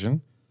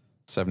provision,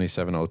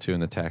 7702 in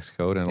the tax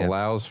code, and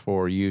allows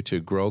for you to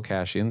grow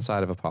cash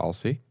inside of a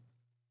policy.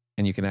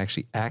 And you can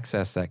actually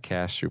access that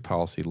cash through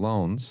policy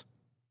loans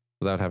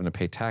without having to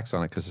pay tax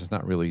on it because it's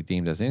not really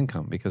deemed as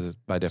income because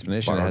by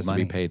definition it has to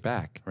be paid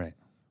back. Right.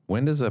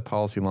 When does a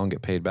policy loan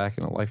get paid back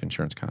in a life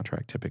insurance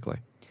contract typically?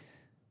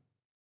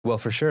 Well,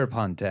 for sure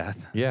upon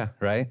death. Yeah.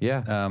 Right?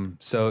 Yeah.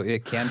 So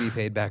it can be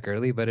paid back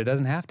early, but it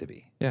doesn't have to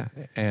be. Yeah.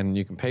 And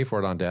you can pay for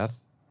it on death,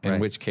 in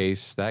which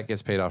case that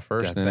gets paid off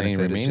first, Death and then any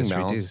benefit is remaining just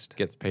balance reduced.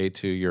 gets paid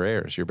to your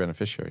heirs, your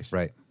beneficiaries.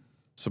 Right.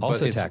 So,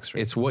 Also but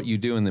tax-free. It's what you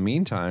do in the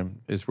meantime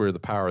is where the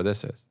power of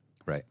this is.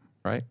 Right.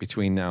 Right?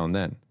 Between now and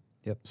then.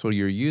 Yep. So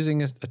you're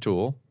using a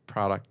tool,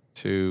 product,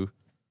 to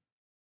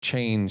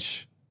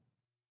change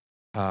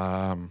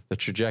the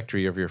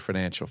trajectory of your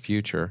financial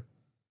future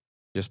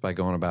just by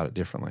going about it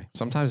differently.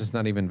 Sometimes it's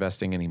not even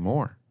investing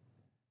anymore.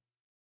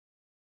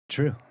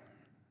 True.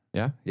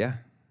 Yeah? Yeah.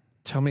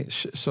 Tell me,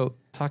 so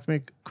talk to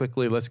me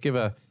quickly. Let's give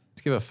a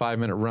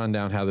 5-minute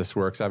rundown how this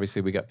works.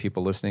 Obviously, we got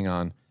people listening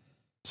on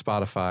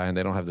Spotify and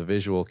they don't have the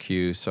visual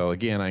cue. So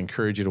again, I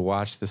encourage you to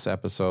watch this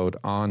episode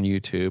on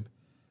YouTube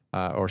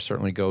or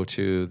certainly go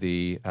to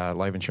the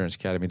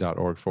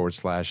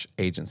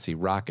lifeinsuranceacademy.org/agency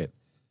rocket.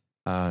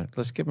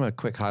 Let's give them a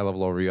quick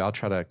high-level overview. I'll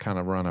try to kind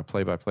of run a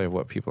play-by-play of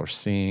what people are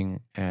seeing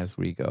as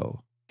we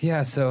go.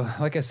 Yeah, so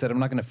like I said, I'm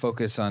not going to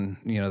focus on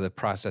the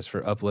process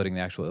for uploading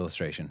the actual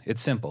illustration.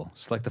 It's simple.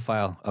 Select the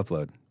file,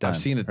 upload, done. I've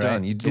seen it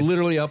done. You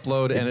literally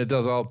upload and it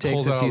does all.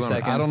 Takes a few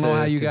seconds. I don't know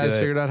how you guys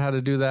figured out how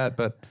to do that,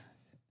 but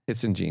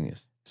it's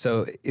ingenious.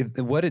 So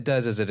what it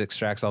does is it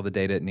extracts all the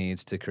data it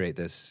needs to create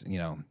this,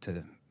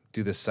 to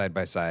do this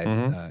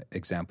side-by-side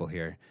example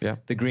here. Yeah.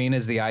 The green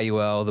is the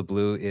IUL. The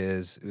blue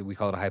is, we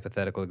call it a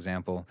hypothetical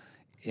example.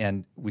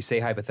 And we say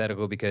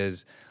hypothetical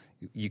because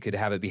you could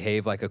have it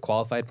behave like a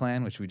qualified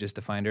plan, which we just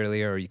defined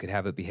earlier, or you could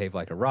have it behave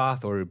like a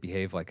Roth or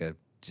behave like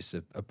just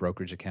a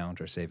brokerage account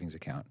or savings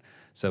account.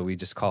 So we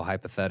just call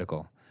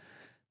hypothetical.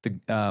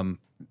 The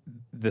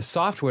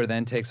software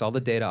then takes all the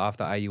data off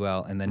the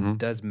IUL and then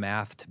does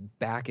math to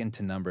back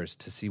into numbers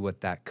to see what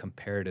that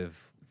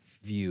comparative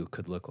view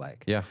could look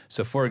like. Yeah.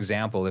 So for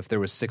example, if there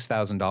was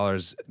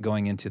 $6,000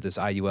 going into this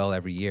IUL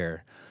every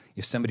year,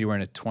 if somebody were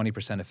in a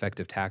 20%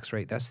 effective tax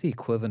rate, that's the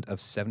equivalent of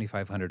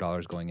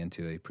 $7,500 going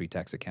into a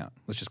pre-tax account.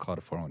 Let's just call it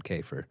a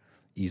 401k for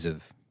ease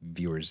of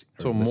viewers.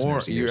 So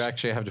more, you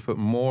actually have to put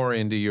more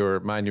into your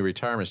My New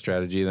Retirement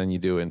Strategy than you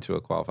do into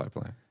a qualified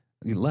plan.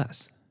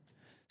 Less.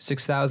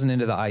 $6,000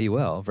 into the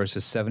IUL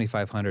versus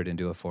 $7,500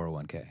 into a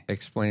 401k.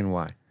 Explain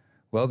why.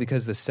 Well,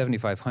 because the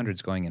 $7,500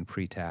 is going in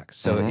pre-tax.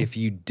 So if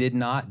you did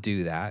not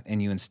do that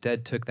and you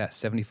instead took that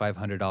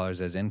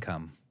 $7,500 as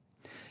income,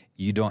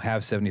 you don't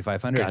have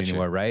 $7,500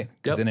 anymore, right?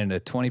 Because then in a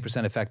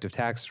 20% effective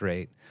tax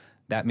rate,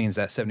 that means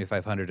that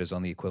 $7,500 is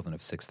on the equivalent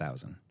of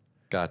 $6,000.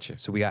 Gotcha.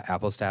 So we got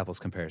apples to apples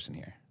comparison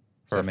here.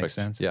 Does that make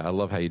sense? Yeah, I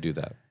love how you do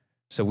that.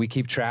 So we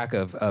keep track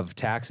of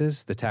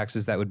taxes, the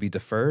taxes that would be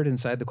deferred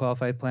inside the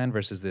qualified plan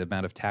versus the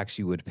amount of tax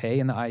you would pay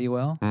in the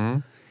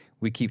IUL.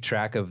 We keep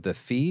track of the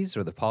fees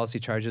or the policy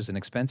charges and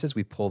expenses.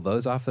 We pull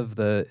those off of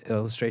the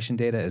illustration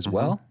data as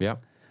well. Yeah.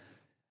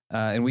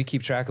 And we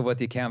keep track of what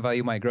the account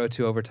value might grow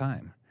to over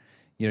time.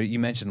 You know, you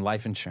mentioned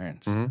life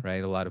insurance,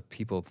 right? A lot of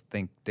people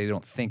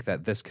don't think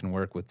that this can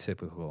work with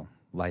typical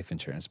life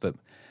insurance, but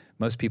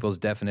most people's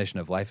definition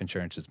of life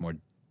insurance is more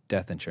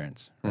death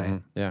insurance,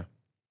 right? Yeah.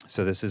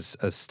 So this is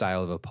a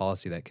style of a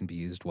policy that can be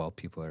used while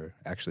people are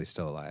actually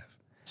still alive.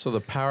 So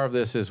the power of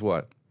this is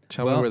what?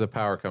 Tell me where the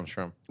power comes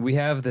from. We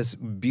have this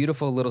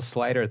beautiful little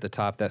slider at the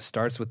top that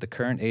starts with the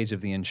current age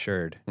of the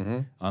insured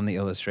on the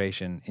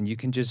illustration, and you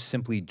can just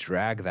simply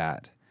drag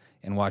that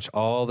and watch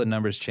all the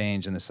numbers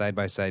change in the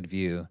side-by-side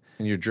view.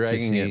 And you're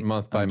dragging it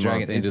month by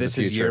month into the future. This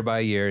is year by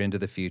year into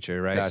the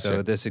future, right? Gotcha.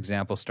 So this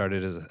example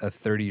started as a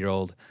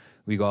 30-year-old.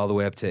 We go all the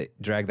way up to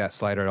drag that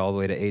slider all the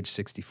way to age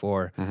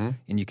 64,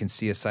 and you can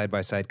see a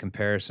side-by-side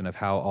comparison of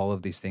how all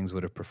of these things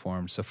would have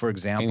performed. So, for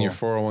example, in your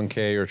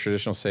 401k or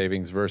traditional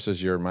savings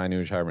versus your My New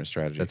Retirement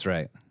strategy. That's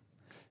right.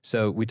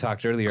 So we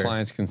talked earlier.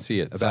 Clients can see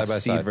it about side by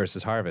seed side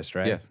versus harvest,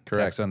 right? Yes,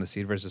 correct. Tax on the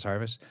seed versus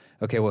harvest.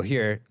 Okay, well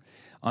here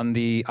on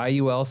the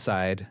IUL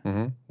side,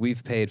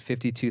 we've paid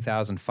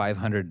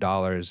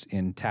 $52,500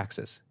 in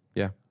taxes.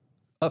 Yeah.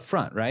 Up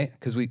front, right?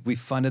 Because we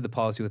funded the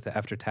policy with the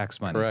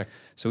after-tax money. Correct.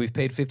 So we've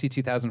paid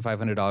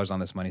 $52,500 on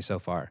this money so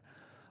far.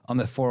 On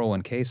the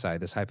 401k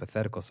side, this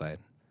hypothetical side,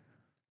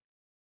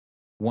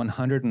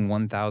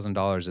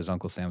 $101,000 is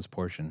Uncle Sam's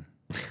portion.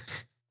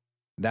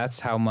 That's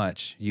how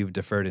much you've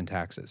deferred in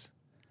taxes.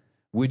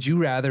 Would you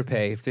rather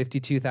pay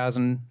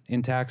 $52,000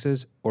 in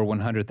taxes or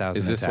 $100,000 in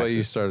taxes? Is this why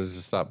you started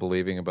to stop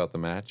believing about the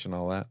match and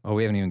all that? Oh,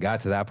 we haven't even got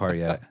to that part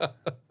yet.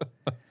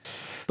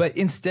 But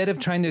instead of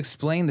trying to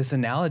explain this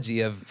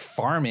analogy of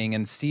farming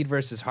and seed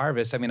versus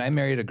harvest, I mean, I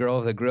married a girl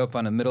that grew up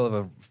on the middle of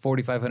a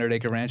 4,500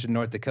 acre ranch in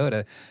North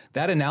Dakota.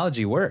 That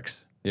analogy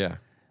works. Yeah.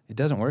 It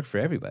doesn't work for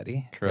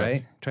everybody, Correct.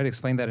 right? Try to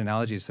explain that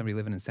analogy to somebody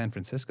living in San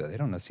Francisco. They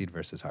don't know seed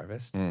versus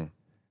harvest.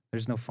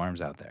 There's no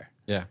farms out there.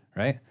 Yeah.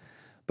 Right?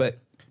 But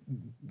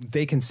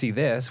they can see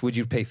this. Would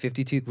you rather pay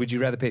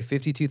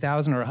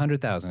 $52,000 or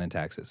 $100,000 in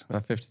taxes?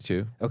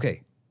 52.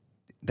 Okay.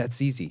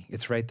 That's easy.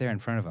 It's right there in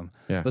front of them.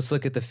 Yeah. Let's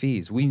look at the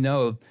fees. We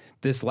know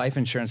this life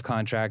insurance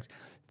contract,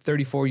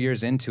 34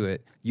 years into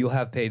it, you'll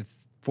have paid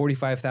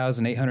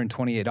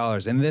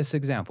 $45,828 in this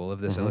example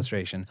of this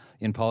illustration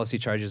in policy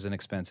charges and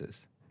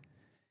expenses.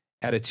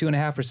 At a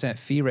 2.5%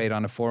 fee rate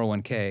on a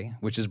 401k,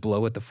 which is below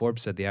what the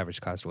Forbes said the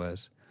average cost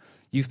was,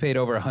 you've paid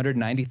over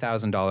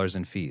 $190,000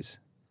 in fees.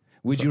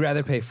 Would you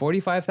rather pay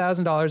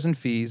 $45,000 in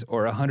fees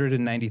or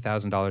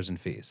 $190,000 in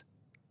fees?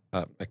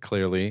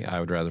 Clearly,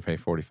 I would rather pay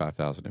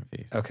 $45,000 in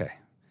fees. Okay.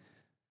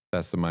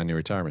 That's the My New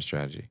Retirement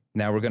strategy.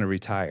 Now we're going to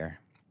retire.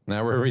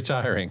 Now we're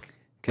retiring.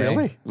 Okay.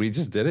 Really? We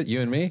just did it,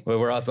 you and me? Well,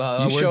 we're up.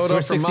 You showed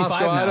up from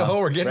Moscow, Idaho.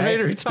 We're getting ready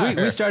to retire.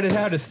 We started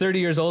out as 30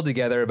 years old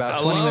together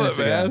about 20 minutes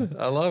ago.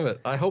 I love it.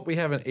 I hope we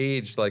haven't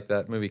aged like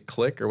that movie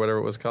Click or whatever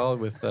it was called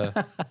with,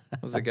 what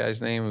was the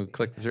guy's name who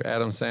clicked through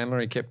Adam Sandler?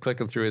 He kept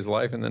clicking through his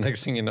life, and the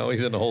next thing you know,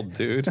 he's an old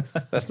dude.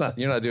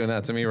 You're not doing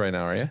that to me right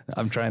now, are you?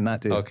 I'm trying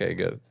not to. Okay,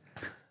 good.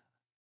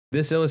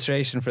 This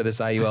illustration for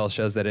this IUL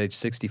shows that at age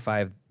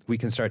 65, we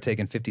can start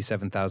taking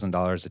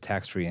 $57,000 of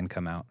tax-free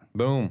income out.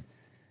 Boom.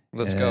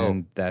 Let's go.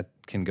 And that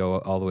can go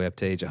all the way up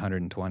to age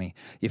 120.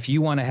 If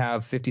you want to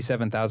have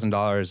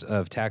 $57,000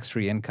 of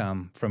tax-free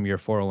income from your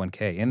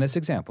 401k, in this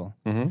example,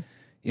 in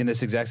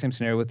this exact same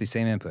scenario with the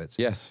same inputs,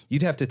 yes,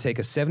 you'd have to take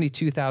a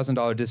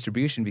 $72,000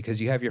 distribution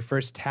because you have your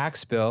first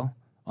tax bill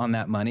on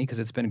that money because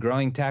it's been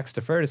growing tax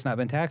deferred. It's not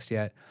been taxed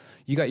yet.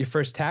 You got your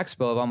first tax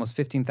bill of almost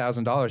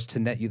 $15,000 to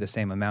net you the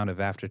same amount of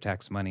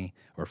after-tax money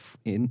or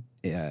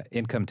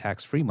income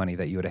tax-free money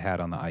that you would have had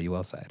on the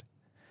IUL side.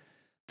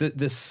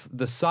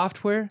 The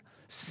software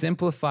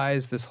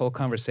simplifies this whole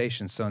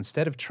conversation. So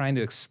instead of trying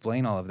to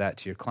explain all of that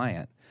to your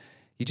client,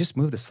 you just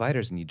move the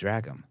sliders and you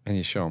drag them. And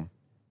you show them.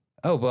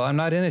 Oh, well, I'm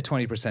not in a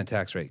 20%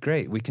 tax rate.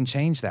 Great. We can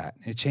change that.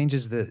 It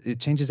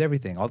changes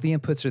everything. All the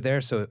inputs are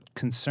there, so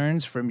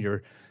concerns from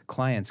your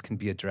clients can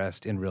be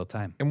addressed in real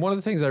time. And one of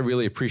the things I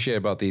really appreciate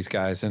about these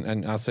guys,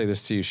 and I'll say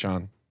this to you,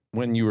 Sean,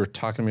 when you were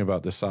talking to me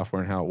about this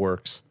software and how it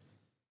works,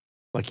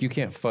 like you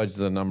can't fudge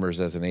the numbers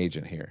as an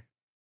agent here.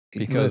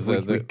 Because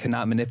we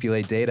cannot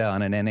manipulate data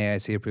on an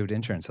NAIC-approved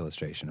insurance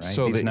illustration, right?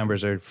 So these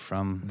numbers are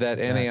from that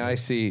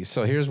NAIC.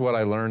 So here's what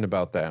I learned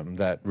about them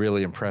that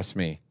really impressed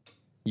me.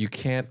 You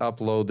can't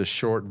upload the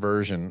short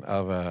version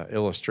of an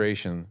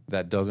illustration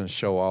that doesn't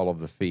show all of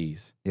the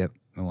fees. Yep.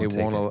 It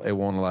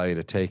won't allow you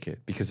to take it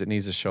because it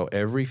needs to show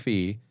every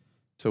fee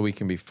so we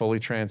can be fully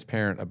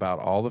transparent about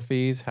all the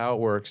fees, how it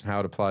works, and how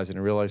it applies in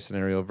a real life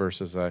scenario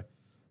versus a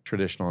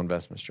traditional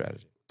investment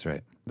strategy. That's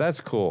right. That's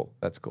cool.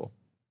 That's cool.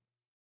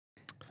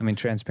 I mean,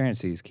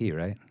 transparency is key,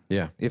 right?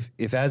 Yeah.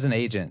 If as an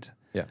agent,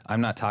 Yeah.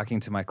 I'm not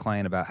talking to my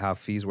client about how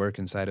fees work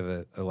inside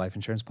of a life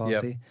insurance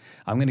policy,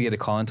 I'm going to get a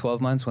call in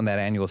 12 months when that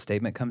annual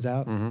statement comes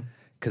out,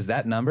 because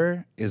that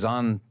number is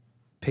on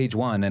page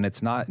 1 and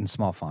it's not in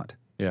small font.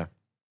 Yeah,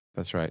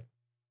 that's right.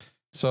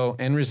 So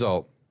end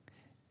result,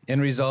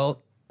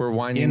 we're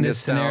winding in this this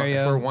scenario,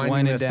 down. If we're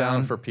winding this down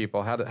down for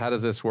people, how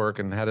does this work,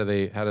 and how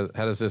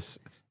does this?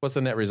 What's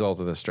the net result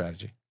of this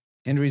strategy?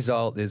 End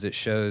result is it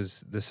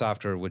shows, the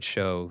software would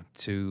show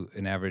to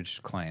an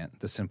average client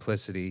the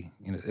simplicity,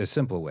 in a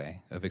simple way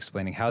of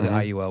explaining how the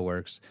IUL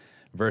works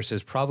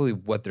versus probably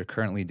what they're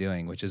currently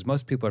doing, which is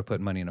most people are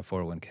putting money in a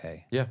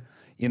 401k. Yeah.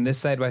 In this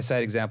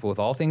side-by-side example, with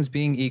all things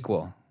being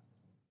equal,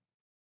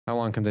 How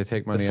long can they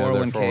take money the out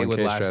of their 401k would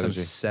last strategy? them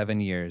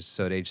 7 years.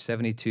 So at age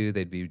 72,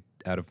 they'd be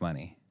out of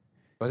money.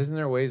 But isn't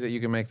there ways that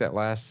you can make that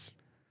last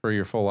for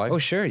your full life? Oh,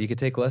 sure. You could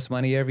take less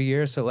money every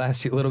year, so it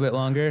lasts you a little bit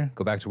longer.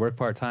 Go back to work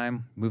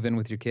part-time, move in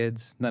with your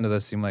kids. None of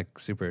those seem like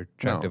super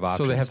attractive options.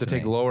 So they have to to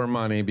take me. lower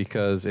money,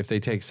 because if they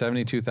take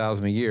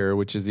 $72,000 a year,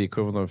 which is the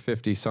equivalent of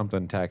 50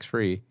 something tax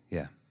free,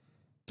 Yeah,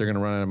 they're going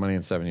to run out of money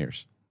in 7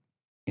 years.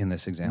 in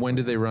this example. When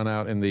did they run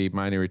out in the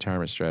mining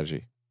retirement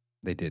strategy?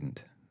 They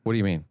didn't. What do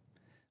you mean?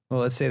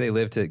 Well, let's say they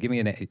live to, give me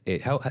an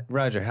eight.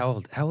 Roger, how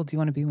old do you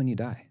want to be when you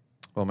die?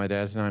 Well, my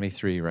dad's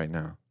 93 right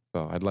now,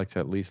 so I'd like to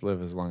at least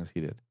live as long as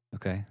he did.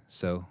 Okay,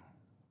 so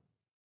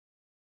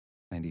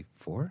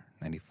 94,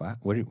 95?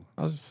 What are you,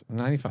 I was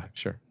 95,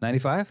 sure.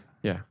 95?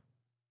 Yeah.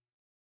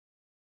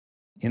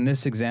 In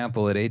this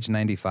example, at age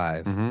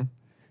 95, Mm-hmm.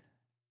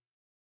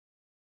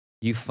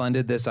 you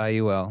funded this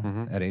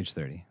IUL at age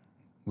 30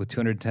 with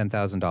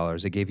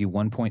 $210,000. It gave you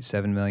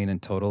 $1.7 million in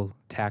total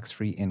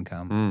tax-free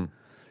income.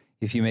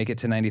 If you make it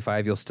to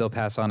 95, you'll still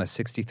pass on a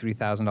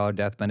 $63,000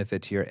 death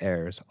benefit to your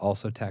heirs,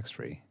 also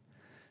tax-free.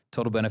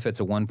 Total benefits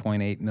of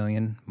 $1.8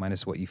 million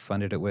minus what you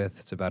funded it with.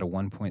 It's about a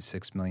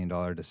 $1.6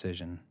 million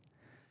decision.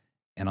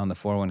 And on the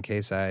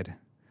 401k side,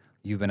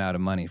 you've been out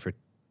of money for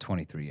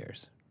 23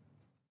 years.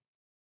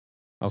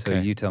 Okay. So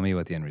you tell me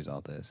what the end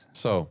result is.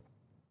 So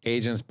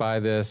agents buy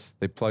this,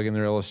 they plug in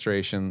their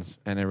illustrations,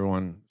 and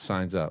everyone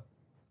signs up.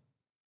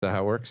 Is that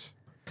how it works?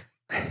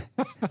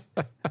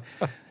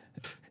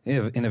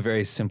 In a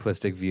very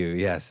simplistic view,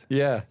 yes.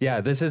 Yeah.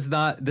 Yeah, this is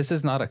not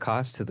a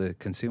cost to the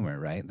consumer,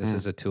 right? This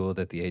is a tool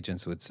that the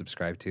agents would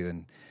subscribe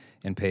to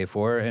and pay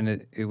for,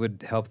 and it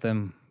would help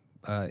them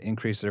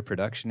increase their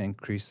production,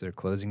 increase their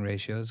closing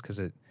ratios, because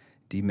it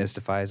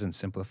demystifies and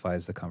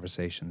simplifies the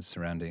conversations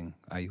surrounding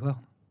IUL.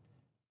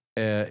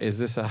 Is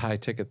this a high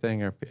ticket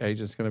thing? Are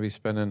agents going to be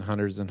spending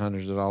hundreds and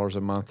hundreds of dollars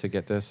a month to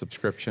get this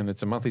subscription?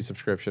 It's a monthly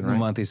subscription, right? A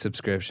monthly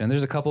subscription.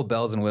 There's a couple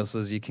bells and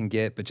whistles you can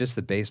get, but just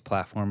the base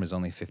platform is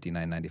only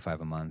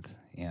 $59.95 a month.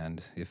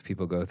 And if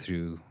people go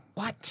through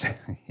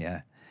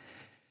yeah.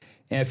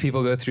 And if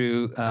people go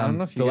through I don't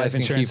know if you the guys Life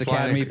can Insurance keep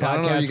flying. Academy I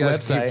don't know if podcast you guys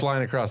website. keep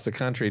flying across the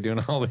country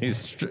doing all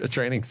these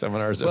training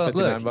seminars at Well, $59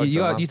 look, a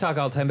month. you talk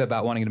all the time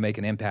about wanting to make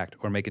an impact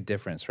or make a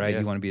difference, right?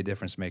 Yes. You want to be a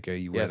difference maker.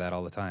 You wear Yes. that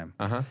all the time.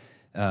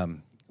 Uh-huh.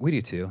 We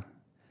do too.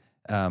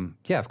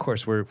 Yeah, of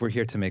course, we're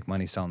here to make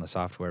money selling the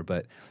software,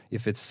 but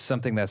if it's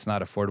something that's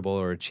not affordable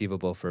or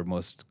achievable for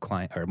most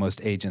most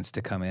agents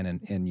to come in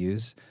and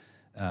use,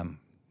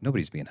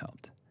 nobody's being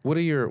helped. What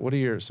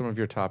are some of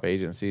your top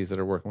agencies that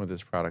are working with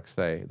this product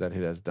say that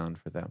it has done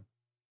for them?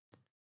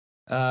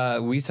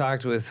 We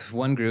talked with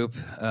one group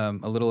a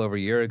little over a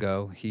year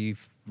ago. He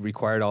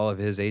required all of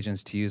his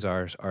agents to use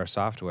our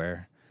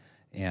software,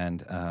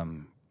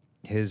 and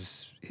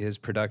his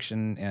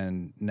production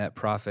and net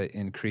profit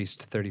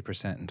increased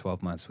 30% in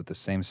 12 months with the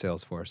same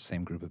sales force,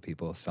 same group of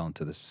people selling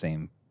to the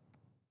same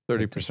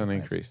 30%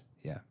 increase.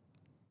 Yeah.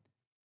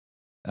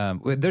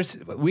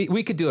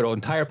 We could do an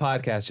entire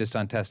podcast just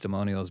on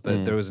testimonials,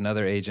 but there was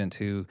another agent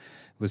who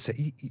was,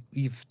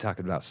 you've talked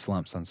about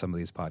slumps on some of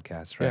these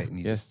podcasts, right?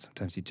 Yeah, And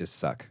sometimes you just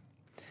suck.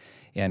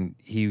 And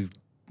he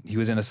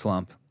was in a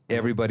slump.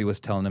 Everybody was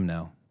telling him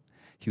no.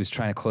 He was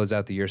trying to close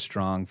out the year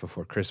strong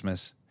before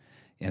Christmas,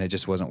 and it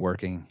just wasn't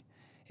working.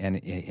 And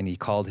he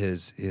called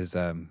his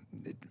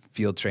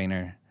field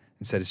trainer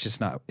and said, it's just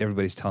not,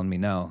 everybody's telling me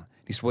no.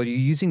 He said, well, you're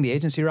using the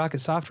agency Rocket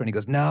software? And he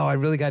goes, no, I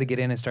really got to get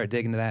in and start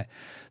digging into that.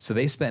 So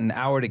they spent an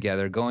hour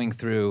together going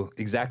through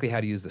exactly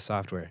how to use the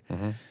software.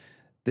 Mm-hmm.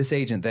 This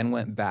agent then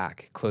went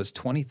back, closed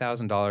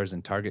 $20,000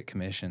 in target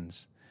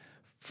commissions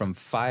from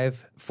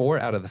 4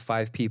 out of the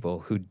 5 people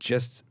who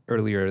just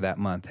earlier that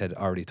month had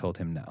already told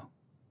him no.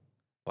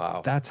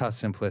 Wow. That's how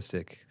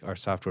simplistic our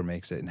software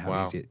makes it and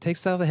how easy it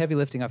takes all the heavy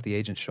lifting off the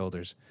agent's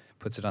shoulders,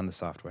 puts it on the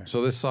software.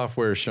 So this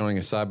software is showing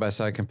a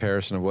side-by-side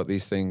comparison of what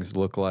these things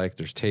look like.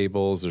 There's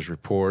tables, there's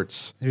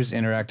reports. There's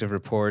interactive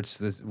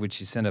reports, which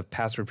you send a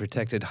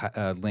password-protected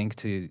link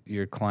to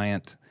your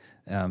client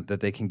that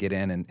they can get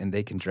in, and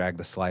they can drag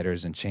the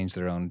sliders and change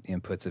their own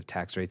inputs of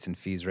tax rates and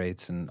fees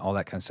rates and all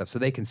that kind of stuff, so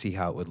they can see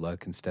how it would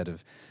look instead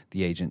of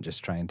the agent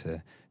just trying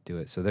to do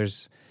it. So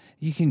there's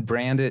You can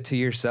brand it to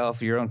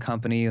yourself, your own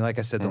company. Like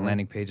I said, the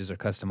landing pages are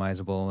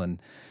customizable.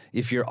 And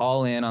if you're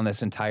all in on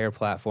this entire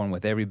platform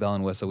with every bell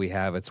and whistle we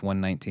have, it's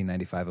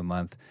 $119.95 a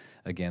month.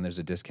 Again, there's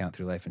a discount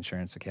through Life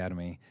Insurance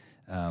Academy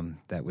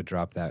that would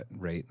drop that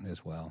rate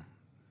as well.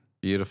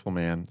 Beautiful,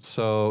 man.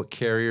 So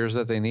carriers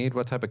that they need,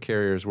 what type of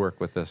carriers work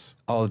with this?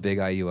 All the big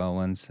IUL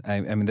ones.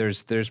 I mean,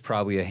 there's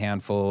probably a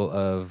handful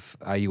of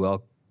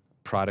IUL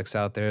products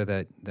out there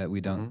that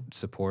we don't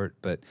support,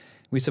 but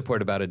we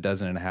support about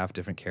 12.5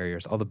 different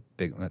carriers. All the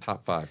big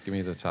top 5. Give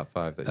me the top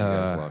 5 that you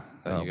guys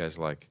love. You guys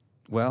like.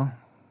 Well,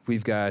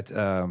 we've got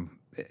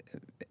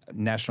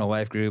National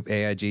Life Group,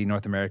 AIG,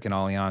 North American,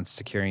 Allianz,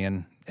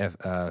 Securian,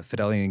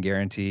 Fidelity and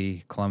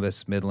Guarantee,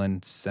 Columbus,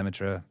 Midland,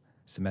 Symetra.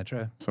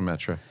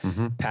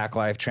 Mm-hmm. Pac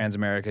Life,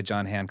 Transamerica,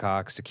 John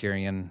Hancock,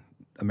 Securian,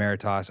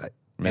 Ameritas,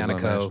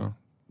 Anaco.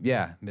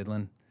 Yeah,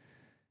 Midland.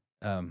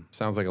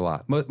 Sounds like a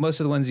lot.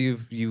 Most of the ones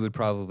you would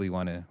probably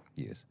want to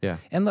use. Yeah.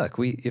 And look,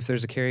 if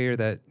there's a carrier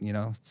that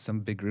some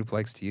big group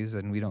likes to use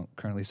and we don't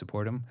currently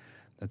support them,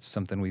 that's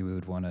something we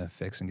would want to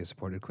fix and get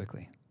supported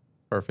quickly.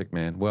 Perfect,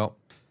 man. Well,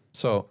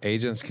 so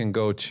agents can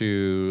go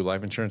to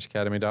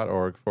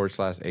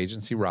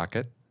lifeinsuranceacademy.org/agency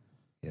rocket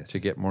to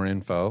get more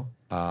info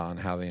on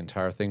how the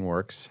entire thing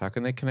works. How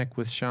can they connect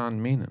with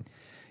Sean Meenan?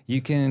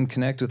 You can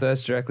connect with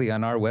us directly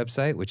on our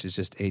website, which is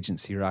just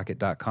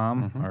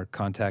agencyrocket.com. Mm-hmm. Our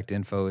contact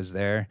info is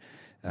there.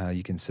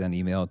 You can send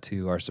email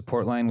to our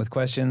support line with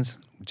questions,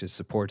 which is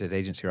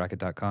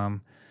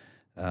support@agencyrocket.com.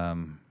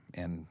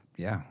 And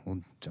yeah, we'll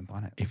jump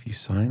on it. If you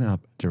sign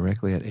up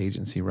directly at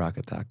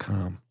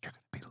agencyrocket.com, you're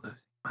going to be losing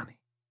money.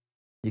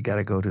 You got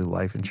to go to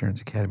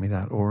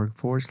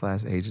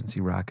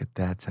lifeinsuranceacademy.org/agencyrocket.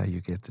 That's how you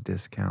get the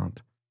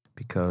discount,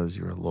 because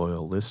you're a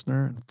loyal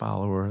listener and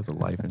follower of the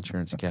Life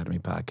Insurance Academy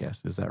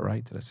podcast. Is that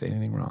right? Did I say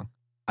anything wrong?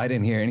 I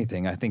didn't hear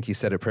anything. I think you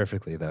said it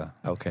perfectly, though.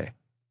 Okay.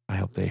 I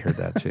hope they heard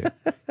that too.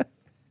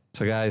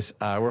 So, guys,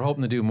 we're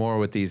hoping to do more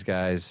with these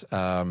guys.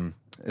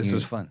 This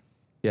was fun.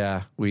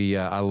 Yeah,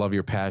 I love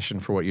your passion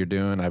for what you're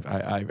doing.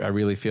 I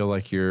really feel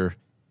like your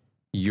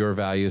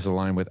values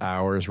align with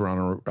ours. We're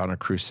on a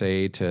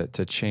crusade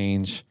to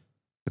change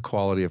the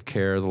quality of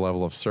care, the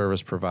level of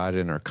service provided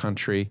in our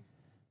country,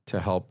 to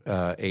help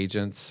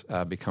agents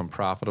become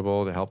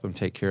profitable, to help them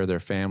take care of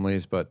their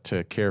families, but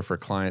to care for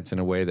clients in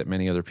a way that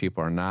many other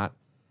people are not.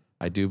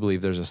 I do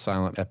believe there's a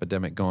silent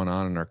epidemic going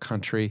on in our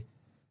country,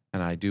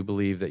 and I do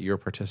believe that you're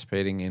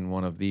participating in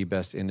one of the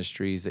best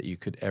industries that you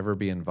could ever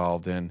be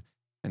involved in.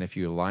 And if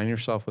you align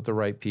yourself with the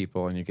right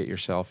people and you get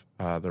yourself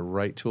the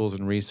right tools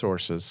and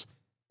resources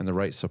and the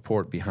right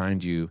support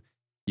behind you,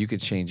 you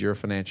could change your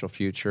financial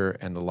future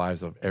and the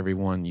lives of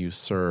everyone you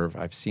serve.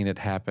 I've seen it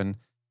happen.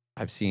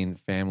 I've seen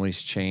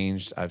families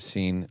changed. I've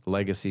seen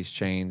legacies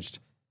changed.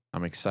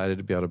 I'm excited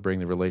to be able to bring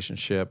the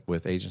relationship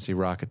with Agency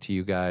Rocket to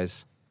you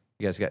guys.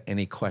 If you guys got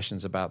any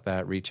questions about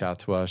that, reach out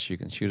to us. You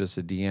can shoot us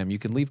a DM. You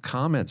can leave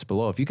comments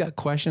below. If you got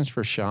questions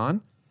for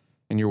Sean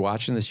and you're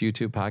watching this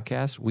YouTube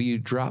podcast, will you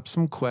drop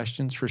some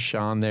questions for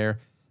Sean there?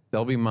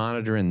 They'll be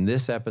monitoring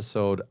this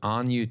episode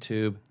on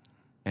YouTube,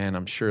 and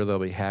I'm sure they'll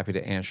be happy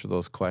to answer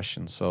those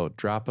questions. So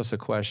drop us a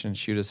question,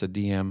 shoot us a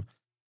DM.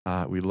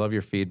 We love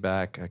your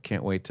feedback. I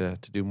can't wait to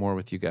do more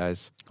with you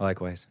guys.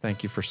 Likewise.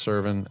 Thank you for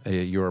serving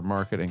your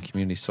market and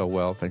community so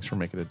well. Thanks for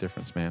making a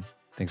difference, man.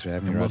 Thanks for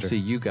having me, Roger. Roger. We'll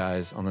see you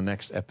guys on the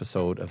next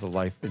episode of the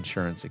Life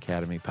Insurance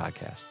Academy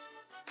podcast.